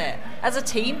nailed it. As a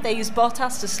team, they used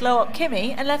Bottas to slow up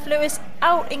Kimi and left Lewis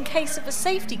out in case of a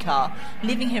safety car,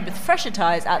 leaving him with fresher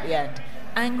tyres at the end.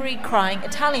 Angry, crying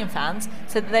Italian fans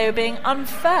said that they were being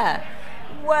unfair.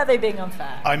 Were they being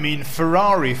unfair? I mean,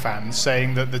 Ferrari fans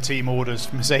saying that the team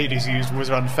orders Mercedes used was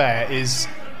unfair is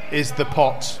the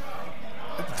pot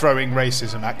throwing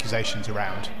racism accusations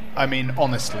around. I mean,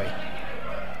 honestly.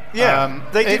 Yeah,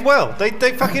 they did well. They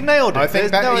fucking nailed it. I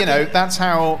think There's that that's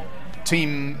how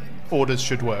team orders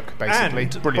should work, basically.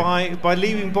 And Brilliant. by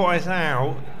leaving Bottas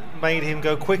out, made him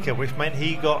go quicker, which meant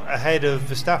he got ahead of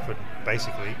Verstappen,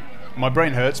 basically. My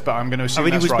brain hurts, but I'm going to assume I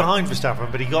mean, he that's was right. behind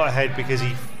Verstappen, but he got ahead because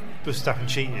Verstappen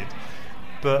cheated.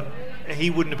 But he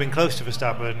wouldn't have been close to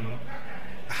Verstappen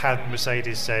had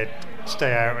Mercedes said,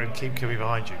 stay out and keep Kimi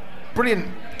behind you. Brilliant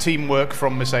teamwork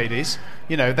from Mercedes.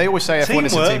 You know, they always say F1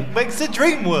 is a team. Teamwork makes the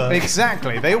dream work.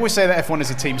 Exactly. They always say that F1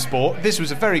 is a team sport. This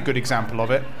was a very good example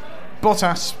of it.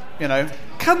 Bottas, you know.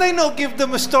 Can they not give the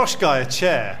moustache guy a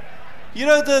chair? You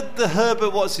know the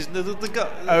Herbert, what's his the guy?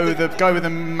 Oh, the guy with the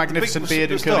magnificent beard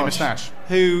and curly moustache.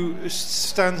 Who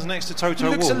stands next to Toto He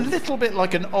looks Wolff. a little bit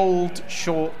like an old,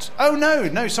 short... Oh,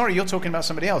 no, sorry, you're talking about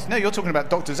somebody else. No, you're talking about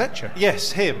Dr. Zetcher.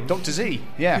 Yes, him. Dr. Z,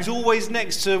 yeah. Who's always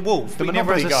next to Wolf, The but he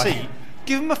never has a Monopoly guy. seat.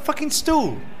 Give him a fucking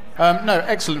stool. No,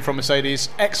 excellent from Mercedes,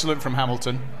 excellent from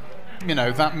Hamilton. You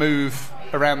know, that move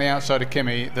around the outside of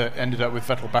Kimi that ended up with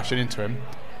Vettel bashing into him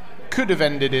could have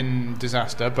ended in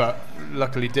disaster, but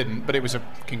luckily didn't. But it was a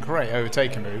fucking great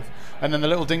overtaking move. And then the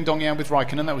little ding-dong yeah with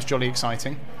Raikkonen, that was jolly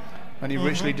exciting. And he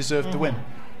richly deserved the win.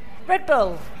 Red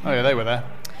Bull. Oh yeah, they were there.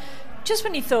 Just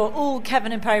when you thought all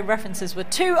Kevin and Perry references were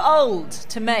too old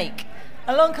to make,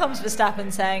 Along comes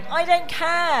Verstappen saying, "I don't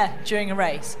care," during a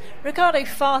race. Ricciardo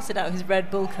farted out his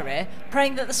Red Bull career,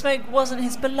 praying that the smoke wasn't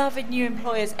his beloved new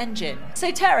employer's engine.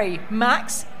 So Terry,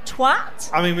 Max,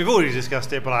 twat? I mean, we've already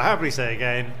discussed it, but I happily say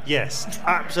again, yes,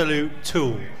 absolute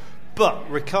tool. But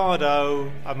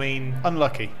Ricciardo, I mean...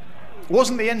 Unlucky.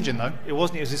 Wasn't the engine, though. It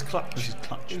wasn't, it was his clutch. It was his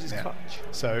clutch. It was his clutch.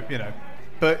 So,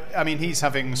 But, I mean, he's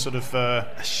having sort of... a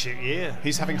shit year.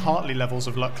 He's having Hartley levels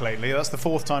of luck lately. That's the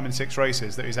 4th time in 6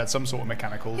 races that he's had some sort of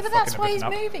mechanical Yeah, but that's why he's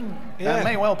everything up. moving. Yeah,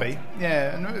 may well be.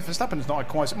 Yeah, and Verstappen's not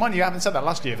quite... Mind you, I haven't said that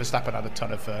last year. Verstappen had a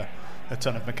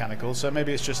ton of mechanicals, so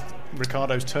maybe it's just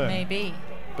Ricciardo's turn. Maybe.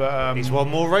 But he's won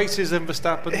more races than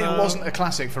Verstappen. It wasn't a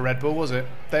classic for Red Bull, was it?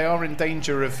 They are in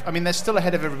danger of... I mean, they're still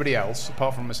ahead of everybody else,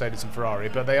 apart from Mercedes and Ferrari,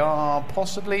 but they are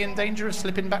possibly in danger of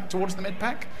slipping back towards the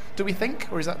mid-pack, do we think?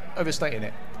 Or is that overstating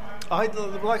it?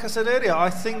 Like I said earlier, I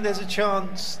think there's a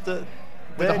chance that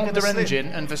with the Honda engine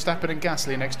and Verstappen and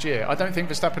Gasly next year, I don't think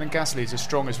Verstappen and Gasly is as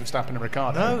strong as Verstappen and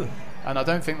Ricciardo. No. And I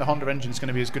don't think the Honda engine is going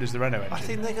to be as good as the Renault engine. I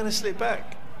think they're going to slip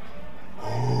back.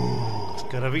 It's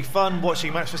going to be fun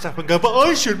watching Max Verstappen go, but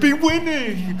I should be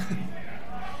winning.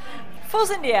 Force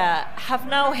India have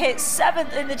now hit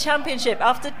 7th in the championship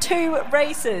after 2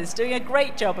 races, doing a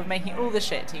great job of making all the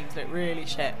shit teams look really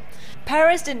shit.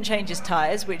 Perez didn't change his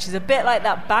tyres, which is a bit like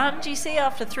that band you see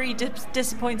after 3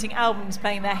 disappointing albums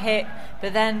playing their hit,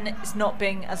 but then it's not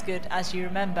being as good as you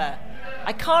remember.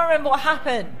 I can't remember what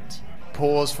happened.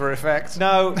 Pause for effect.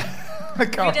 No. I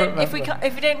can't remember.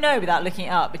 If we don't know without looking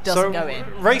it up, it doesn't go in.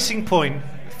 Racing Point,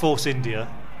 Force India,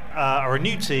 are a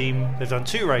new team. They've done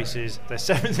 2 races. They're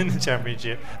 7th in the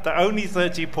championship. They're only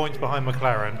 30 points behind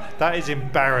McLaren. That is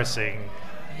embarrassing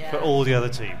for all the other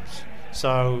teams.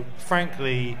 So,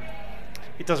 frankly,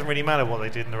 it doesn't really matter what they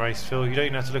did in the race, Phil. You don't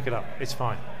even have to look it up. It's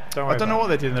fine. Don't worry. I don't know what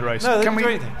they did in the race. No, they didn't do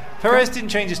anything. Perez didn't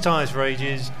change his tyres for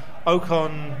ages.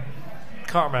 Ocon,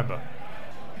 can't remember.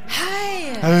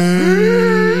 Hey!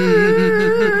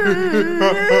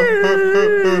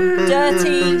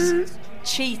 Dirty,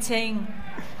 cheating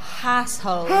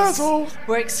assholes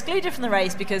were excluded from the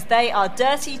race because they are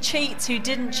dirty cheats who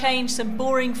didn't change some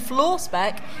boring floor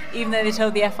spec, even though they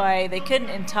told the FIA they couldn't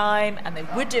in time and they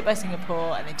would do it by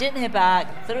Singapore, and they didn't hear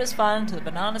back. Thought it was fun to the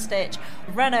banana stitch.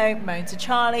 Renault moaned to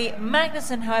Charlie.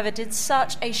 Magnussen, however, did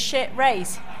such a shit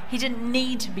race. He didn't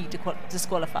need to be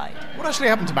disqualified. What actually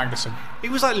happened to Magnussen? He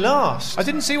was like last. I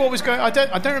didn't see what was going. I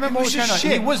don't remember what was going on.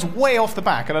 Shit. He was way off the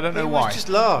back, and I don't know why. He was just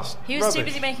last. He was too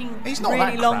busy making He's not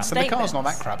really that long crap, statements. and the car's not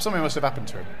that crap. Something must have happened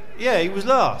to him. Yeah, he was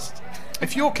last.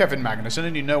 If you're Kevin Magnussen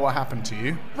and you know what happened to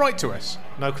you, write to us.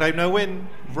 No claim, no win.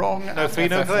 Wrong. No fee,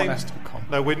 no claim.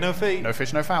 No win, no fee. No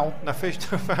fish, no foul. No fish,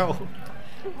 no foul.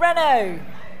 Renault.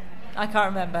 I can't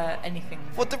remember anything.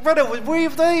 What the Renault? Were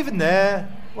they even there?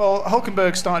 Well,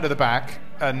 Hülkenberg started at the back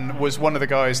and was one of the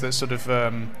guys that sort of,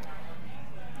 I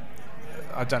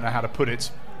don't know how to put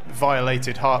it,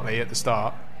 violated Hartley at the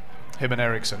start. Him and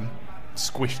Ericsson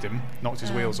squished him, knocked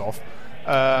his wheels off.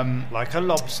 Like a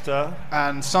lobster.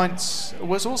 And Sainz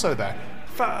was also there.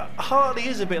 Hartley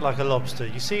is a bit like a lobster.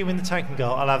 You see him in the tank and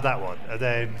go, I'll have that one. And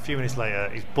then a few minutes later,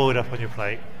 he's boiled up on your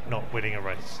plate, not winning a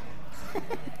race.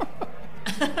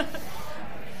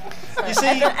 You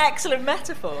see, an excellent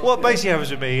metaphor. What basically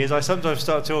happens with me is I sometimes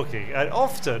start talking, and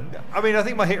often, I mean, I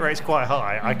think my hit rate's quite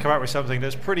high. I come out with something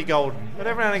that's pretty golden, but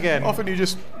every now and again, often you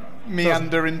just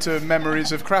meander into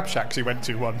memories of crab shacks you went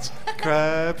to once.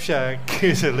 Crab Shack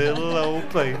is a little old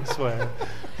place where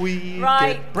we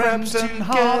get crabs Brendan together.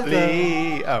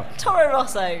 Hartley. Oh, Toro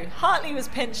Rosso. Hartley was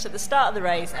pinched at the start of the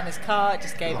race, and his car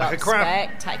just gave Like up a crab.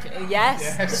 spectacularly. Yes,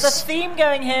 Yes. there's a theme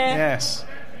going here. yes,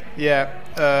 yeah.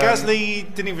 Gasly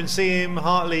didn't even see him.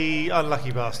 Hartley,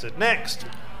 unlucky bastard. Next.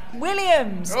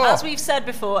 Williams, Oh. as we've said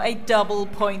before, a double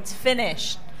point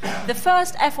finish. The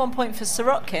first F1 point for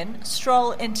Sorokin,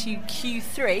 Stroll into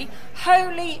Q3.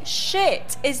 Holy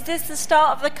shit! Is this the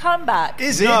start of the comeback?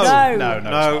 Is it? No. No.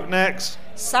 No, next.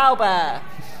 Sauber.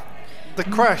 The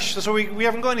crash. That's why we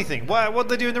haven't got anything. What did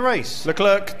they do in the race?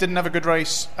 Leclerc didn't have a good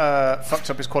race. Fucked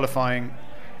up his qualifying.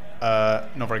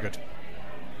 Not very good.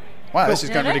 Wow, this is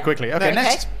going really quickly. Okay,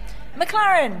 next.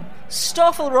 McLaren.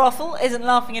 Stoffel Roffel isn't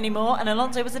laughing anymore, and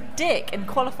Alonso was a dick in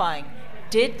qualifying.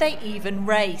 Did they even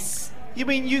race? You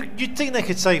mean you'd think they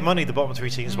could save money, the bottom 3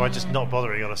 teams, by just not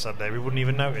bothering on a Sunday? We wouldn't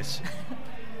even notice.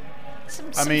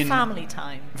 Some mean, family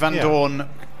time. Van Yeah. Dorn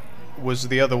was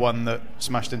the other one that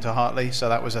smashed into Hartley, so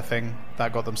that was a thing.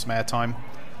 That got them some airtime.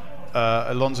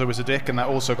 Alonso was a dick, and that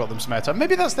also got them some airtime.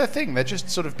 Maybe that's their thing. They're just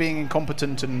sort of being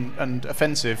incompetent and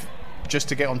offensive just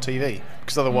to get on TV.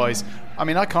 Because otherwise, I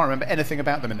mean, I can't remember anything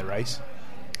about them in the race.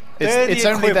 It's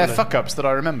only their fuck-ups that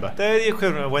I remember. They're the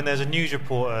equivalent of when there's a news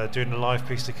reporter doing a live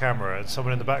piece to camera and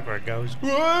someone in the background goes,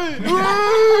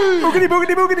 Boogity,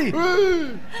 boogity,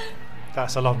 boogity.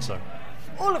 That's Alonso.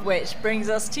 All of which brings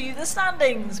us to the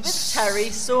standings with Terry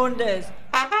Saunders.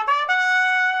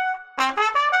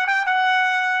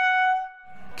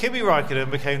 Kimi Raikkonen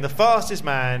became the fastest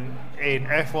man in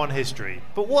F1 history.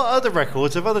 But what other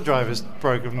records have other drivers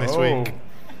broken this week?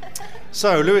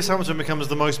 So, Lewis Hamilton becomes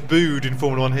the most booed in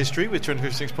Formula 1 history with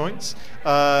 256 points.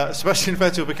 Sebastian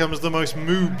Vettel becomes the most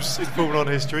moobs in Formula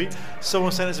 1 history.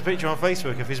 Someone sent us a picture on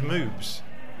Facebook of his moobs.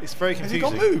 It's very confusing.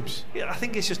 Has he got moobs? Yeah, I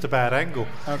think it's just a bad angle.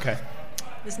 Okay.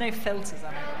 There's no filters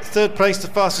on it. Third place, the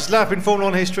fastest lap in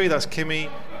Formula 1 history. That's Kimi.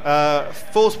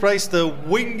 Fourth place, the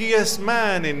wingiest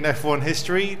man in F1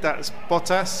 history. That's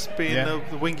Bottas, being the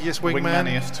wingiest wingman.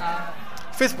 Wingmaniest.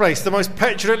 Fifth place, the most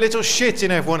petulant little shit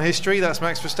in F1 history. That's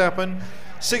Max Verstappen.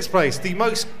 Sixth place, the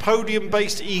most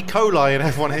podium-based E. coli in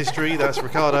F1 history. That's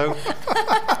Ricciardo.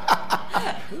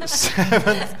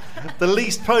 Seventh, the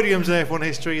least podiums in F1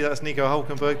 history. That's Nico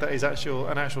Hülkenberg. That is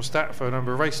an actual stat for a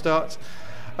number of race starts.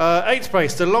 Eighth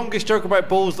place, the longest joke about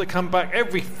balls that come back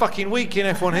every fucking week in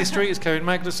F1 history is Kevin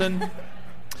Magnussen.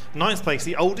 Ninth place,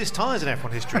 the oldest tyres in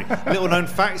F1 history. Little known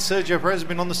fact, Sergio Perez has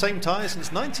been on the same tyres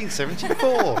since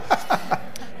 1974.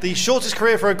 The shortest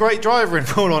career for a great driver in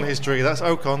Formula 1 history. That's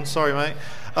Ocon, sorry mate.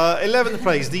 11th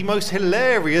place, the most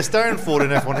hilarious downfall in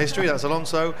F1 history. That's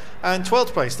Alonso. And 12th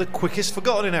place, the quickest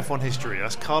forgotten in F1 history.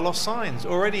 That's Carlos Sainz,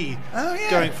 already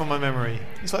going from my memory.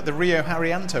 He's like the Rio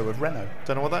Haryanto of Renault.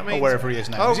 Don't know what that means. Or wherever he is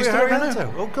now. Oh, Is he Rio still at Haryanto.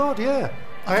 Renault? Oh God, yeah.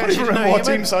 I can't even remember what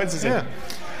team Sainz is in.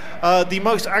 The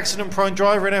most accident-prone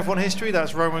driver in F1 history,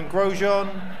 that's Romain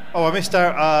Grosjean. Oh, I missed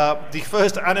out the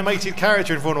first animated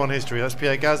character in Formula 1 history, that's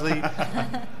Pierre Gasly.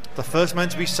 The first man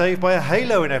to be saved by a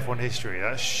halo in F1 history,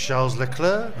 that's Charles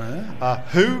Leclerc.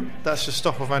 Who? That's just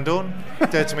Stoffel Van Dorn.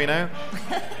 Dead to me now.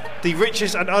 The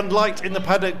richest and unliked in the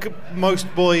paddock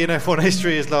most boy in F1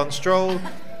 history is Lance Stroll.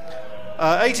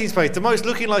 18th place, the most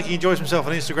looking like he enjoys himself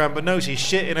on Instagram but knows he's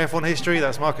shit in F1 history,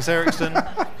 that's Marcus Ericsson.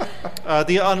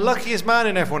 The unluckiest man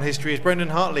in F1 history is Brendan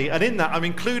Hartley, and in that I'm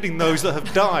including those that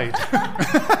have died.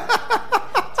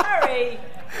 Terry!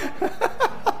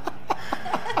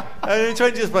 And in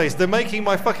 20th place, they're making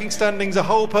my fucking standings a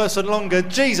whole person longer.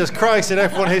 Jesus Christ, in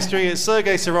F1 history, it's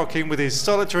Sergei Sorokin with his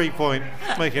solitary point,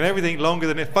 making everything longer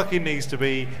than it fucking needs to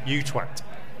be, you twat.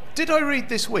 Did I read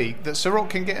this week that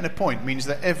Sorokin getting a point means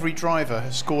that every driver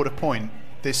has scored a point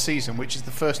this season, which is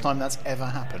the first time that's ever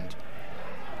happened?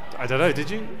 I don't know, did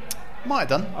you? Might have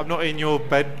done. I'm not in your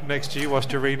bed next to you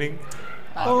whilst you're reading.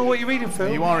 Oh, what are you reading,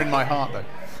 Phil? You are in my heart,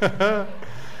 though.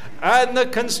 And the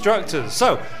constructors.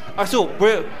 So, I thought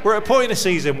we're at a point in the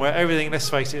season where everything, let's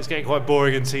face it, is getting quite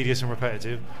boring and tedious and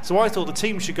repetitive. So I thought the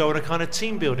team should go on a kind of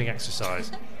team building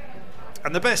exercise.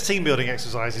 And the best team building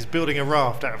exercise is building a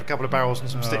raft out of a couple of barrels and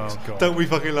some sticks. God. Don't we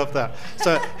fucking love that?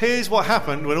 So here's what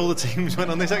happened when all the teams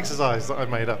went on this exercise that I've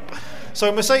made up.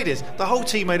 So Mercedes, the whole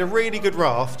team made a really good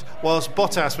raft whilst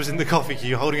Bottas was in the coffee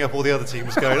queue holding up all the other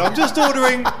teams going, I'm just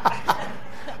ordering...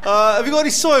 have you got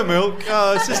any soy milk?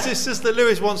 It's just that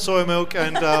Lewis wants soy milk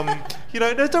and,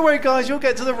 no, don't worry guys, you'll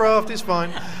get to the raft, it's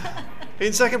fine.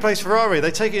 In second place, Ferrari.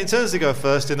 They take it in turns to go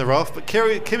first in the raft, but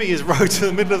Kimi is rowed to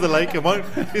the middle of the lake and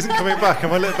isn't coming back,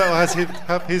 and my little Vettel has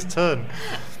have his turn.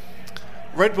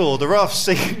 Red Bull, the raft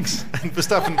sinks, and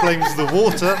Verstappen blames the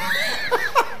water.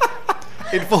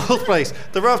 In fourth place,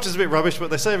 the raft is a bit rubbish, but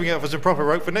they're saving it up for some proper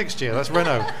rope for next year. That's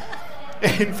Renault.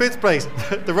 In fifth place,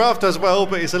 the raft does well,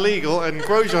 but it's illegal, and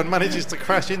Grosjean manages to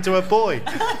crash into a boy.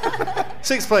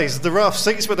 Sixth place, the raft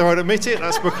sinks, but they won't admit it.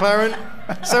 That's McLaren.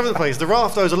 Seventh place, the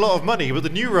raft owes a lot of money, but the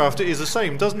new raft is the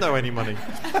same, doesn't owe any money.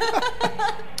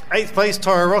 Eighth place,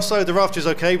 Toro Rosso. The raft is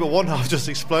okay, but one half just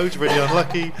explodes. Really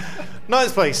unlucky.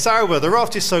 Ninth place, Sauber. The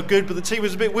raft is so good, but the team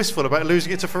was a bit wistful about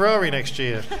losing it to Ferrari next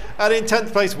year. And in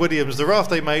 10th place, Williams. The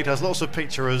raft they made has lots of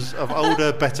pictures of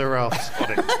older, better rafts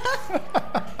on it.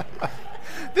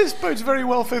 This bodes very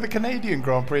well for the Canadian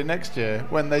Grand Prix next year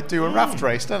when they do a raft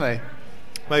race, don't they?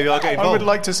 Maybe I'll get involved. I would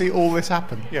like to see all this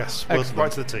happen. Yes, we'll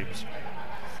write to the teams.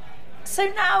 So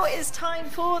now it's time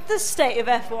for the State of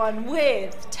F1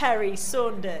 with Terry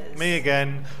Saunders. Me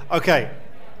again. Okay,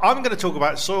 I'm going to talk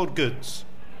about soiled goods.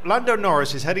 Lando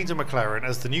Norris is heading to McLaren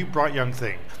as the new bright young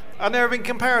thing, and there have been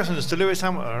comparisons to Lewis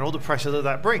Hamilton and all the pressure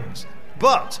that brings.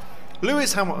 But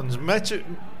Lewis Hamilton's meteoric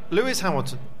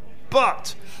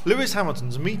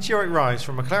rise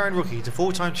from McLaren rookie to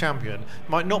full-time champion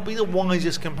might not be the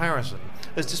wisest comparison,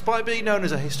 as despite being known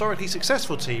as a historically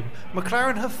successful team,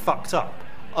 McLaren have fucked up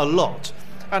a lot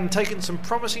and taken some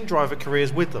promising driver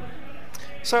careers with them.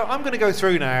 So I'm going to go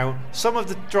through now some of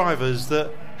the drivers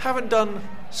that haven't done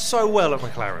so well at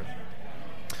McLaren.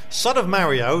 Son of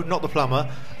Mario, not the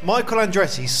plumber, Michael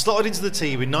Andretti slotted into the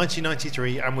team in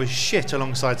 1993 and was shit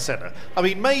alongside Senna. I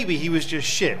mean, maybe he was just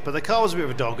shit, but the car was a bit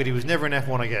of a dog and he was never in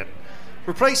F1 again.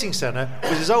 Replacing Senna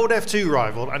was his old F2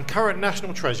 rival and current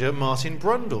national treasure Martin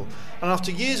Brundle. And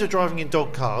after years of driving in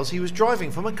dog cars, he was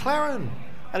driving for McLaren.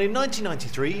 And in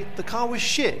 1993, the car was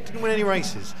shit, didn't win any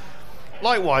races.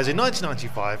 Likewise, in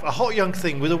 1995, a hot young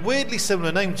thing with a weirdly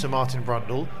similar name to Martin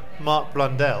Brundle, Mark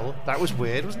Blundell, that was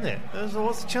weird, wasn't it?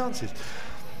 What's the chances?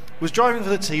 Was driving for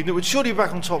the team that would surely be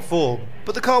back on top form,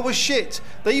 but the car was shit.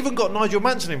 They even got Nigel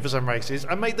Mansell in for some races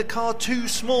and made the car too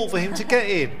small for him to get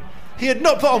in. He had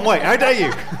not put on weight, how dare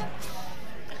you?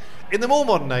 In the more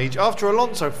modern age, after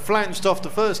Alonso flounced off the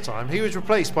first time, he was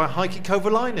replaced by Heikki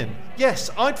Kovalainen. Yes,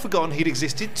 I'd forgotten he'd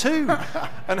existed too.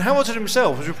 And Hamilton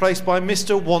himself was replaced by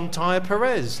Mr. One-Tyre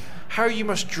Perez. How you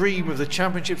must dream of the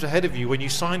championships ahead of you when you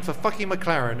sign for fucking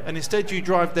McLaren and instead you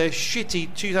drive their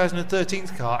shitty 2013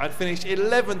 car and finished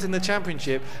 11th in the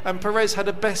championship, and Perez had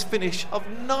a best finish of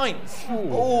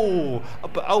 9th.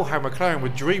 But how McLaren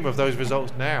would dream of those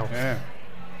results now. Yeah.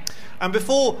 And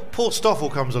before Paul Stoffel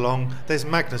comes along, there's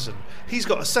Magnussen. He's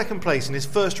got a second place in his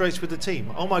first race with the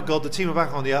team. Oh my God, the team are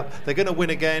back on the up. They're going to win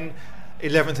again,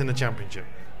 11th in the championship.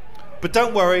 But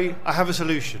don't worry, I have a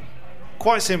solution.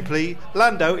 Quite simply,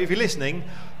 Lando, if you're listening,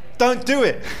 don't do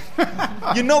it.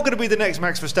 You're not going to be the next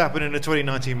Max Verstappen in a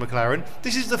 2019 McLaren.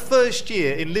 This is the first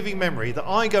year in living memory that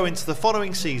I go into the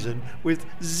following season with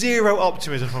zero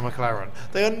optimism for McLaren.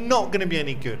 They are not going to be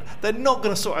any good. They're not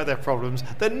going to sort out their problems.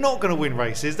 They're not going to win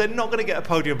races. They're not going to get a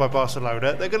podium by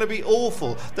Barcelona. They're going to be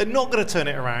awful. They're not going to turn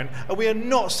it around. And we are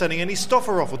not selling any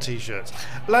Stofferroffel t-shirts.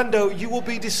 Lando, you will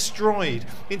be destroyed.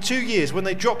 In 2 years, when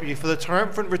they drop you for the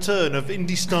triumphant return of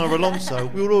Indy star Alonso,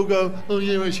 we will all go, oh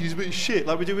yeah, actually he's a bit shit,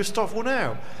 like we do with Stoffel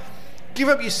now. Give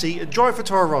up your seat and drive for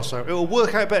Toro Rosso. It will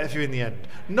work out better for you in the end.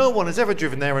 No one has ever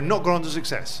driven there and not gone on to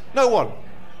success. No one.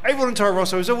 Everyone in Toro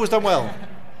Rosso has always done well.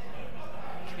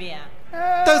 Yeah.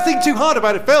 Don't think too hard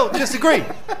about it, Phil. Just agree.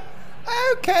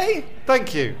 Okay.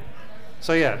 Thank you.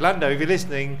 So yeah, Lando, if you're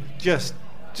listening, just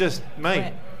mate,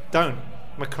 Right. don't.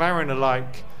 McLaren are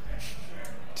like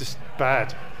just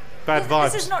bad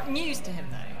vibes. This is not news to him,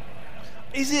 though.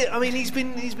 Is it? I mean, he's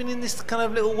been in this kind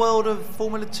of little world of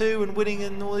Formula 2 and winning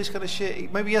and all this kind of shit.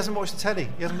 Maybe he hasn't watched the telly.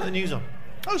 He hasn't put the news on.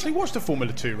 I actually watched the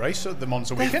Formula 2 race at the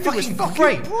Monza They're weekend. It was fucking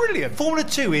great. brilliant. Formula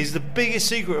 2 is the biggest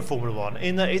secret of Formula 1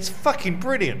 in that it's fucking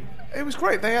brilliant. It was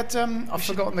great. They had, I've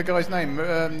forgotten the guy's name,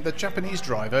 the Japanese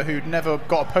driver who'd never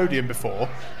got a podium before,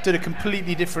 did a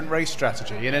completely different race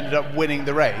strategy and ended up winning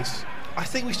the race. I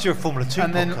think we should do a Formula 2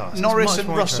 And podcast. then It's Norris much and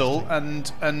more Russell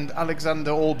interesting. and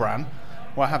Alexander Albran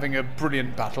were having a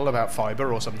brilliant battle about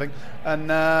fibre or something,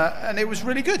 and it was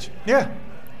really good. Yeah.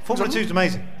 Formula 2 is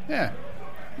amazing. Yeah.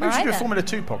 Maybe we should Alright do a then. Formula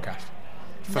 2 podcast.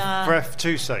 For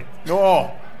F2's sake.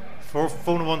 Oh, For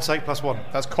Formula 1's sake +1.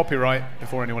 that's copyright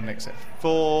before anyone nicks it.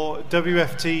 For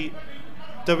WTF2.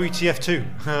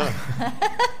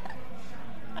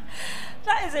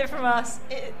 That is it from us.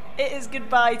 It is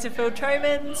goodbye to Phil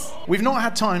Tromans. We've not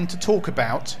had time to talk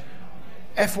about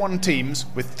F1 teams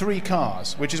with 3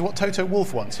 cars, which is what Toto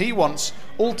Wolff wants. He wants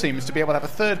all teams to be able to have a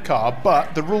third car,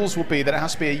 but the rules will be that it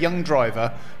has to be a young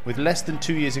driver with less than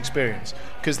 2 years' experience.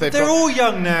 Because They're all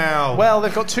young now. Well,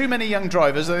 they've got too many young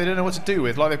drivers that they don't know what to do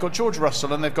with. Like, they've got George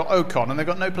Russell and they've got Ocon and they've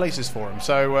got no places for him.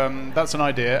 So that's an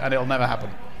idea and it'll never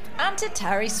happen. And to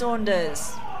Terry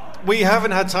Saunders. We haven't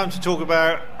had time to talk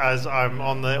about, as I'm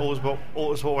on the Autosport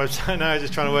website now,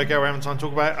 just trying to work out what I haven't time to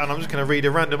talk about, and I'm just going to read a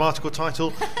random article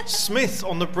title: Smith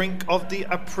on the brink of the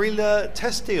Aprilia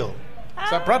test deal.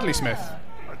 Is that Bradley Smith?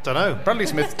 I don't know. Bradley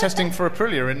Smith testing for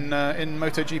Aprilia in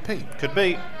MotoGP. Could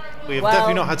be. We have Well-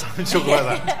 definitely not had time to talk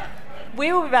about that.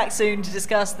 We will be back soon to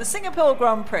discuss the Singapore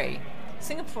Grand Prix.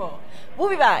 Singapore. We'll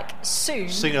be back soon.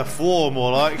 Singapore,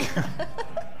 more like.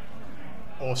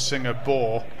 Or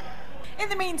Singapore. In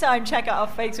the meantime, check out our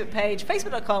Facebook page,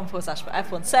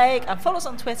 facebook.com/for-F1sake, and follow us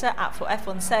on Twitter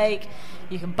 @for-F1sake.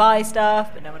 You can buy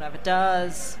stuff, but no one ever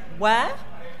does. Where?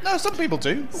 No, some people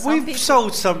do. We've people-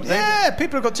 sold something. Yeah,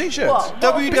 people have got t-shirts. What? What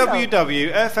have we sold?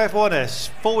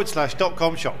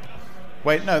 www.ff1s/shop.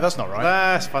 Wait, no, that's not right.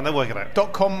 That's fine, they'll work it out.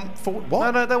 .com for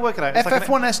what? No, they'll work it out. It's like an-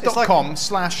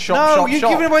 ff1s.com/shop. No, shop, you're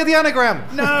shop. giving away the anagram.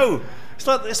 No.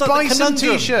 It's like Buy the some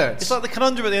conundrum. T-shirts. It's like the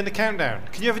conundrum at the end of Countdown.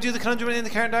 Can you ever do the conundrum at the end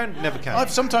of Countdown? Never can.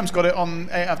 I've sometimes got it on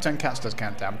 8 out of 10 Cats Does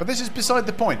Countdown, but this is beside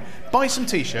the point. Buy some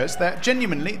T-shirts.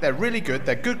 They're really good.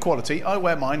 They're good quality. I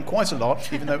wear mine quite a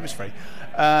lot, even though it was free.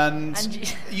 And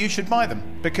you should buy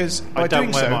them, because by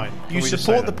doing so, you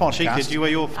support the podcast. Chica, do you wear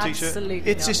your T-shirt? Absolutely.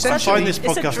 It's not. essentially- I find this It's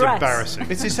a podcast dress. embarrassing.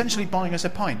 It's essentially buying us a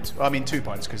pint. I mean, 2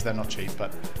 pints, because they're not cheap,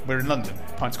 but we're in London.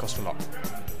 Pints cost a lot.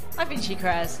 I've been Chica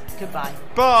Ayres. Goodbye.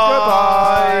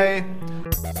 Bye.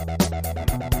 Goodbye.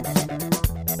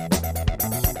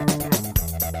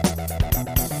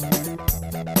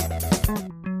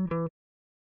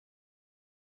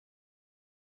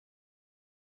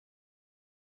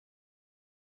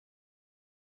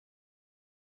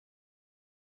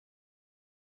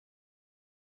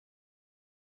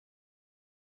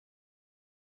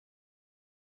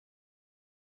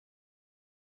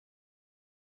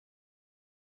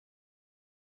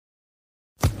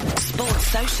 Sports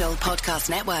Social Podcast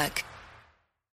Network.